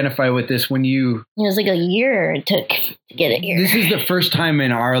would identify with this when it was like a year it took to get it here. This is the first time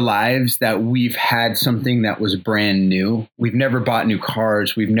in our lives that we've had something that was brand new. We've never bought new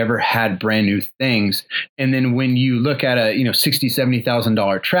cars. We've never had brand new things. And then when you look at a $60,000,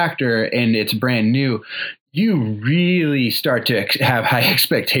 $70,000 tractor and it's brand new, you really start to have high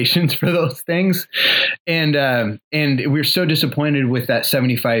expectations for those things. And we're so disappointed with that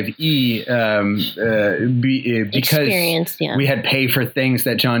 75E because we had pay for things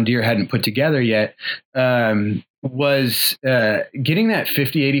that John Deere hadn't put together yet. Was getting that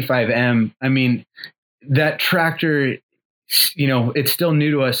 5085M. I mean, that tractor, it's still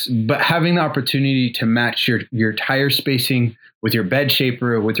new to us, but having the opportunity to match your tire spacing with your bed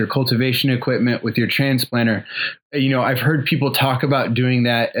shaper, with your cultivation equipment, with your transplanter. I've heard people talk about doing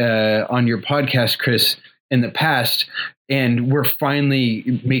that on your podcast, Chris, in the past, and we're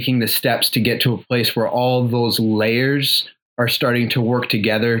finally making the steps to get to a place where all those layers are starting to work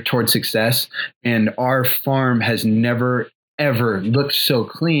together towards success. And our farm has never, ever looked so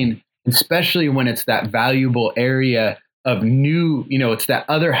clean, especially when it's that valuable area of new, it's that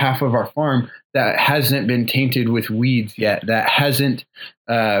other half of our farm that hasn't been tainted with weeds yet, that hasn't,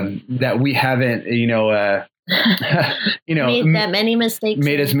 that we haven't, made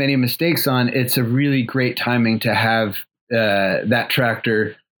as many mistakes on. It's a really great timing to have that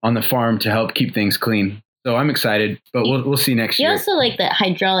tractor on the farm to help keep things clean. So I'm excited, but we'll see next year. You also like that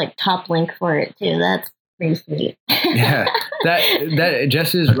hydraulic top link for it too. That's pretty sweet. Yeah, that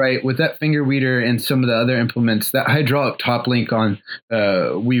Jess is right with that finger weeder and some of the other implements. That hydraulic top link on,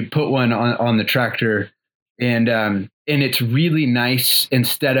 we put one on the tractor, and it's really nice.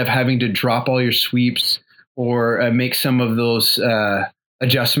 Instead of having to drop all your sweeps or make some of those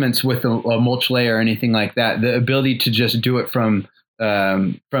adjustments with a mulch layer or anything like that, the ability to just do it from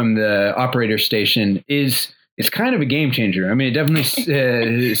the operator station is kind of a game changer. I mean, it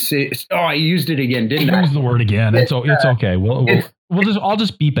definitely. I used it again, didn't I? Use the word again. It's okay. I'll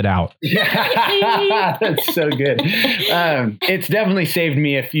just beep it out. Yeah, that's so good. It's definitely saved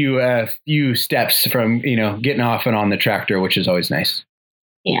me a few steps from getting off and on the tractor, which is always nice.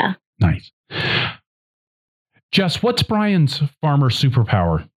 Yeah. Nice. Jess, what's Brian's farmer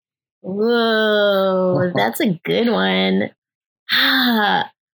superpower? Whoa, that's a good one. I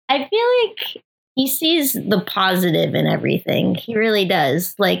feel like he sees the positive in everything. He really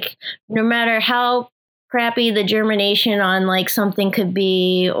does. Like, no matter how crappy the germination on like something could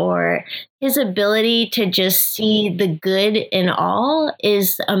be, or his ability to just see the good in all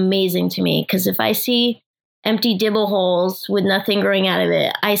is amazing to me. Because if I see empty dibble holes with nothing growing out of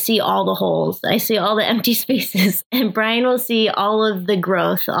it, I see all the holes. I see all the empty spaces. And Brian will see all of the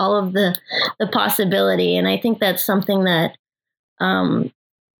growth, all of the possibility. And I think that's something that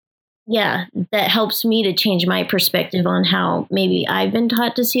that helps me to change my perspective on how maybe I've been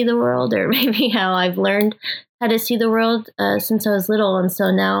taught to see the world, or maybe how I've learned how to see the world since I was little. And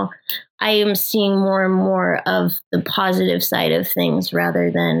so now I am seeing more and more of the positive side of things rather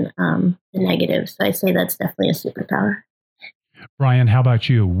than the negative. So I say that's definitely a superpower. Brian, how about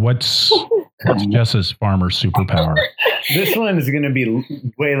you? What's Jess's farmer superpower? This one is going to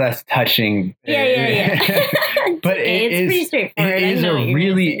be way less touching. Yeah. But it's pretty straightforward.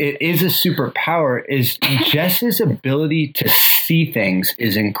 It is a superpower. Is Jess's ability to see things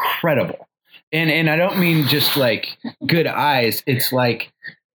is incredible. And I don't mean just like good eyes. It's like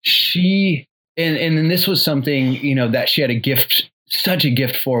she, and this was something, that she had such a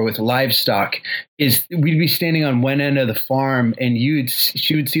gift for with livestock, is we'd be standing on one end of the farm and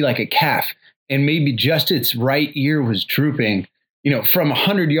she would see like a calf, and maybe just its right ear was drooping, from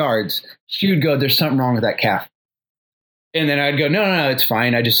 100 yards. She would go, "There's something wrong with that calf." And then I'd go, no, it's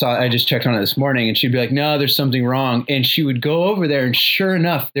fine. I just checked on it this morning. And she'd be like, "No, there's something wrong." And she would go over there, and sure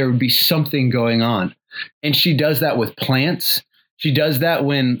enough, there would be something going on. And she does that with plants. She does that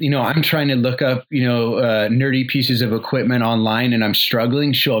when, I'm trying to look up, nerdy pieces of equipment online and I'm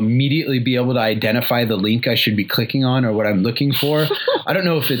struggling. She'll immediately be able to identify the link I should be clicking on or what I'm looking for. I don't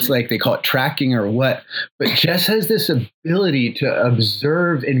know if it's like they call it tracking or what, but Jess has this ability to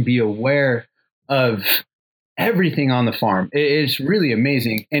observe and be aware of everything on the farm. It's really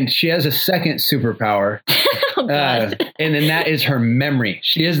amazing. And she has a second superpower. And then that is her memory.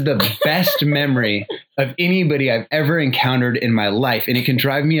 She has the best memory of anybody I've ever encountered in my life. And it can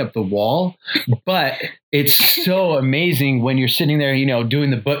drive me up the wall. But it's so amazing when you're sitting there,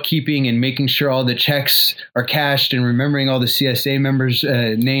 doing the bookkeeping and making sure all the checks are cashed and remembering all the CSA members'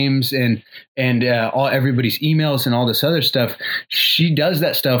 names and all everybody's emails and all this other stuff. She does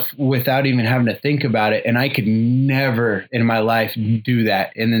that stuff without even having to think about it. And I could never in my life do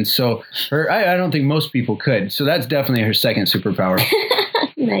that. And then so I don't think most people could. So that's definitely her second superpower.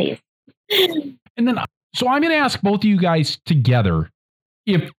 Nice. And then, so I'm going to ask both of you guys together,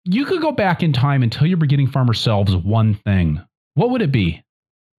 if you could go back in time and tell your beginning farmer selves one thing, what would it be?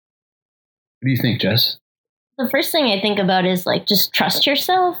 What do you think, Jess? The first thing I think about is like, just trust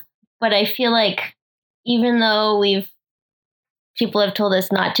yourself. But I feel like even though people have told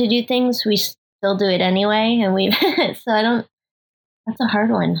us not to do things, we still do it anyway. And that's a hard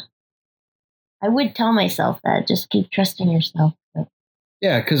one. I would tell myself that, just keep trusting yourself. But.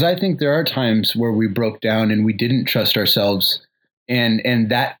 Yeah, because I think there are times where we broke down and we didn't trust ourselves. And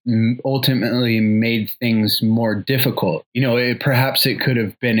that ultimately made things more difficult. Perhaps it could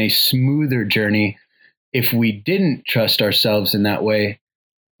have been a smoother journey if we didn't trust ourselves in that way.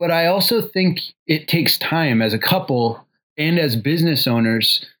 But I also think it takes time as a couple and as business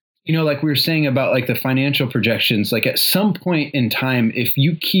owners, like we were saying about like the financial projections, like at some point in time, if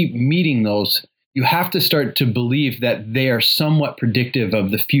you keep meeting those, you have to start to believe that they are somewhat predictive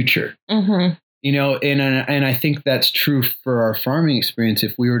of the future. Mm-hmm. And I think that's true for our farming experience.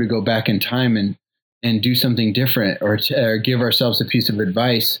 If we were to go back in time and do something different or give ourselves a piece of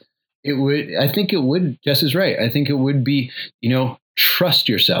advice, Jess is right. I think it would be, trust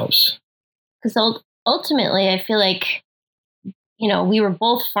yourselves. Because ultimately, I feel like, we were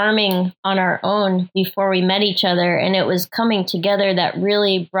both farming on our own before we met each other, and it was coming together that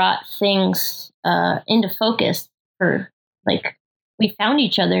really brought things into focus for, like, we found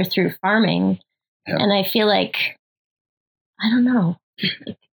each other through farming. Yeah. And I feel like, I don't know.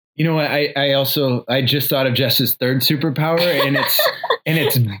 I just thought of Jess's third superpower, and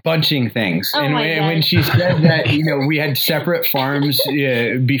it's bunching things. Oh, and when she said that, we had separate farms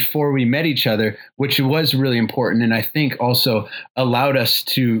before we met each other, which was really important. And I think also allowed us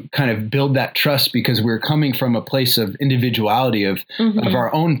to kind of build that trust, because we're coming from a place of individuality of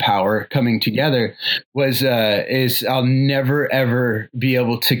our own power coming together. I'll never, ever be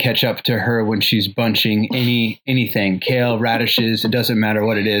able to catch up to her when she's bunching anything, kale, radishes. It doesn't matter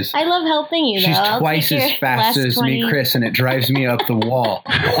what it is. I love helping you, though. She's twice as fast as me, Chris, and it drives me up the wall.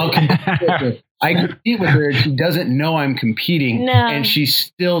 I compete with her, and she doesn't know I'm competing, and she's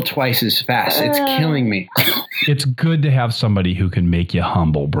still twice as fast. It's killing me. It's good to have somebody who can make you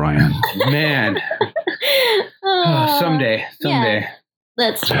humble, Brian. Man. Someday. Yeah,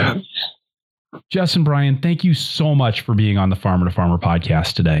 that's true. Jess and Brian, thank you so much for being on the Farmer to Farmer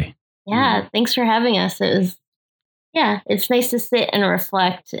podcast today. Yeah, thanks for having us. It's nice to sit and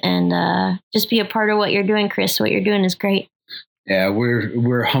reflect and just be a part of what you're doing, Chris. What you're doing is great. Yeah,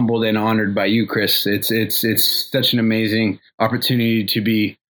 we're humbled and honored by you, Chris. It's such an amazing opportunity to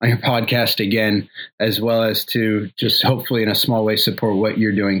be on your podcast again, as well as to just hopefully in a small way support what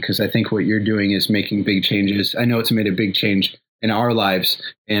you're doing, because I think what you're doing is making big changes. I know it's made a big change in our lives,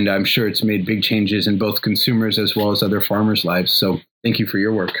 and I'm sure it's made big changes in both consumers as well as other farmers' lives. So thank you for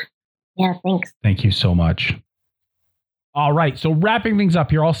your work. Yeah, thanks. Thank you so much. All right, so wrapping things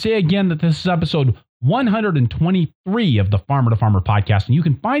up here, I'll say again that this is episode 123 of the Farmer to Farmer podcast, and you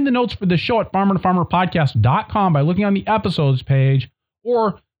can find the notes for the show at farmertofarmerpodcast.com by looking on the episodes page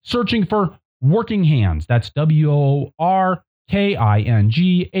or searching for Working Hands. That's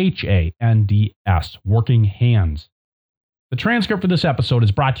WORKINGHANDS, Working Hands. The transcript for this episode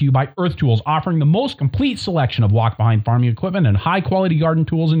is brought to you by Earth Tools, offering the most complete selection of walk-behind farming equipment and high-quality garden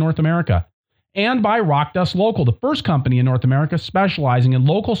tools in North America. And by Rock Dust Local, the first company in North America specializing in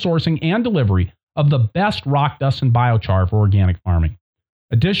local sourcing and delivery of the best rock dust and biochar for organic farming.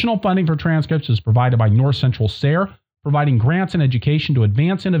 Additional funding for transcripts is provided by North Central SARE, providing grants and education to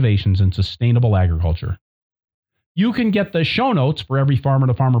advance innovations in sustainable agriculture. You can get the show notes for every Farmer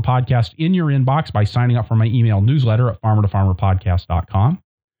to Farmer podcast in your inbox by signing up for my email newsletter at farmertofarmerpodcast.com.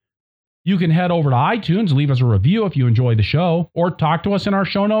 You can head over to iTunes, leave us a review if you enjoy the show, or talk to us in our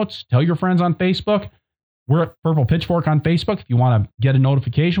show notes. Tell your friends on Facebook. We're at Purple Pitchfork on Facebook if you want to get a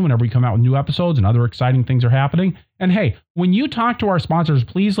notification whenever we come out with new episodes and other exciting things are happening. And hey, when you talk to our sponsors,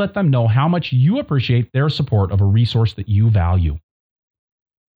 please let them know how much you appreciate their support of a resource that you value.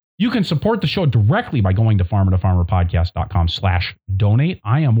 You can support the show directly by going to farmertofarmerpodcast.com/donate.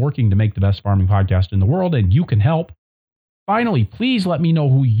 I am working to make the best farming podcast in the world, and you can help. Finally, please let me know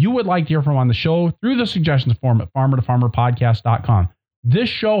who you would like to hear from on the show through the suggestions form at farmertofarmerpodcast.com. This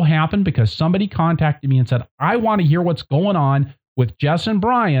show happened because somebody contacted me and said, I want to hear what's going on with Jess and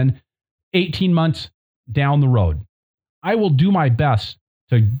Brian 18 months down the road. I will do my best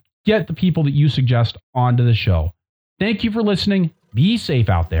to get the people that you suggest onto the show. Thank you for listening. Be safe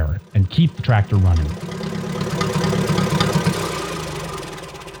out there and keep the tractor running.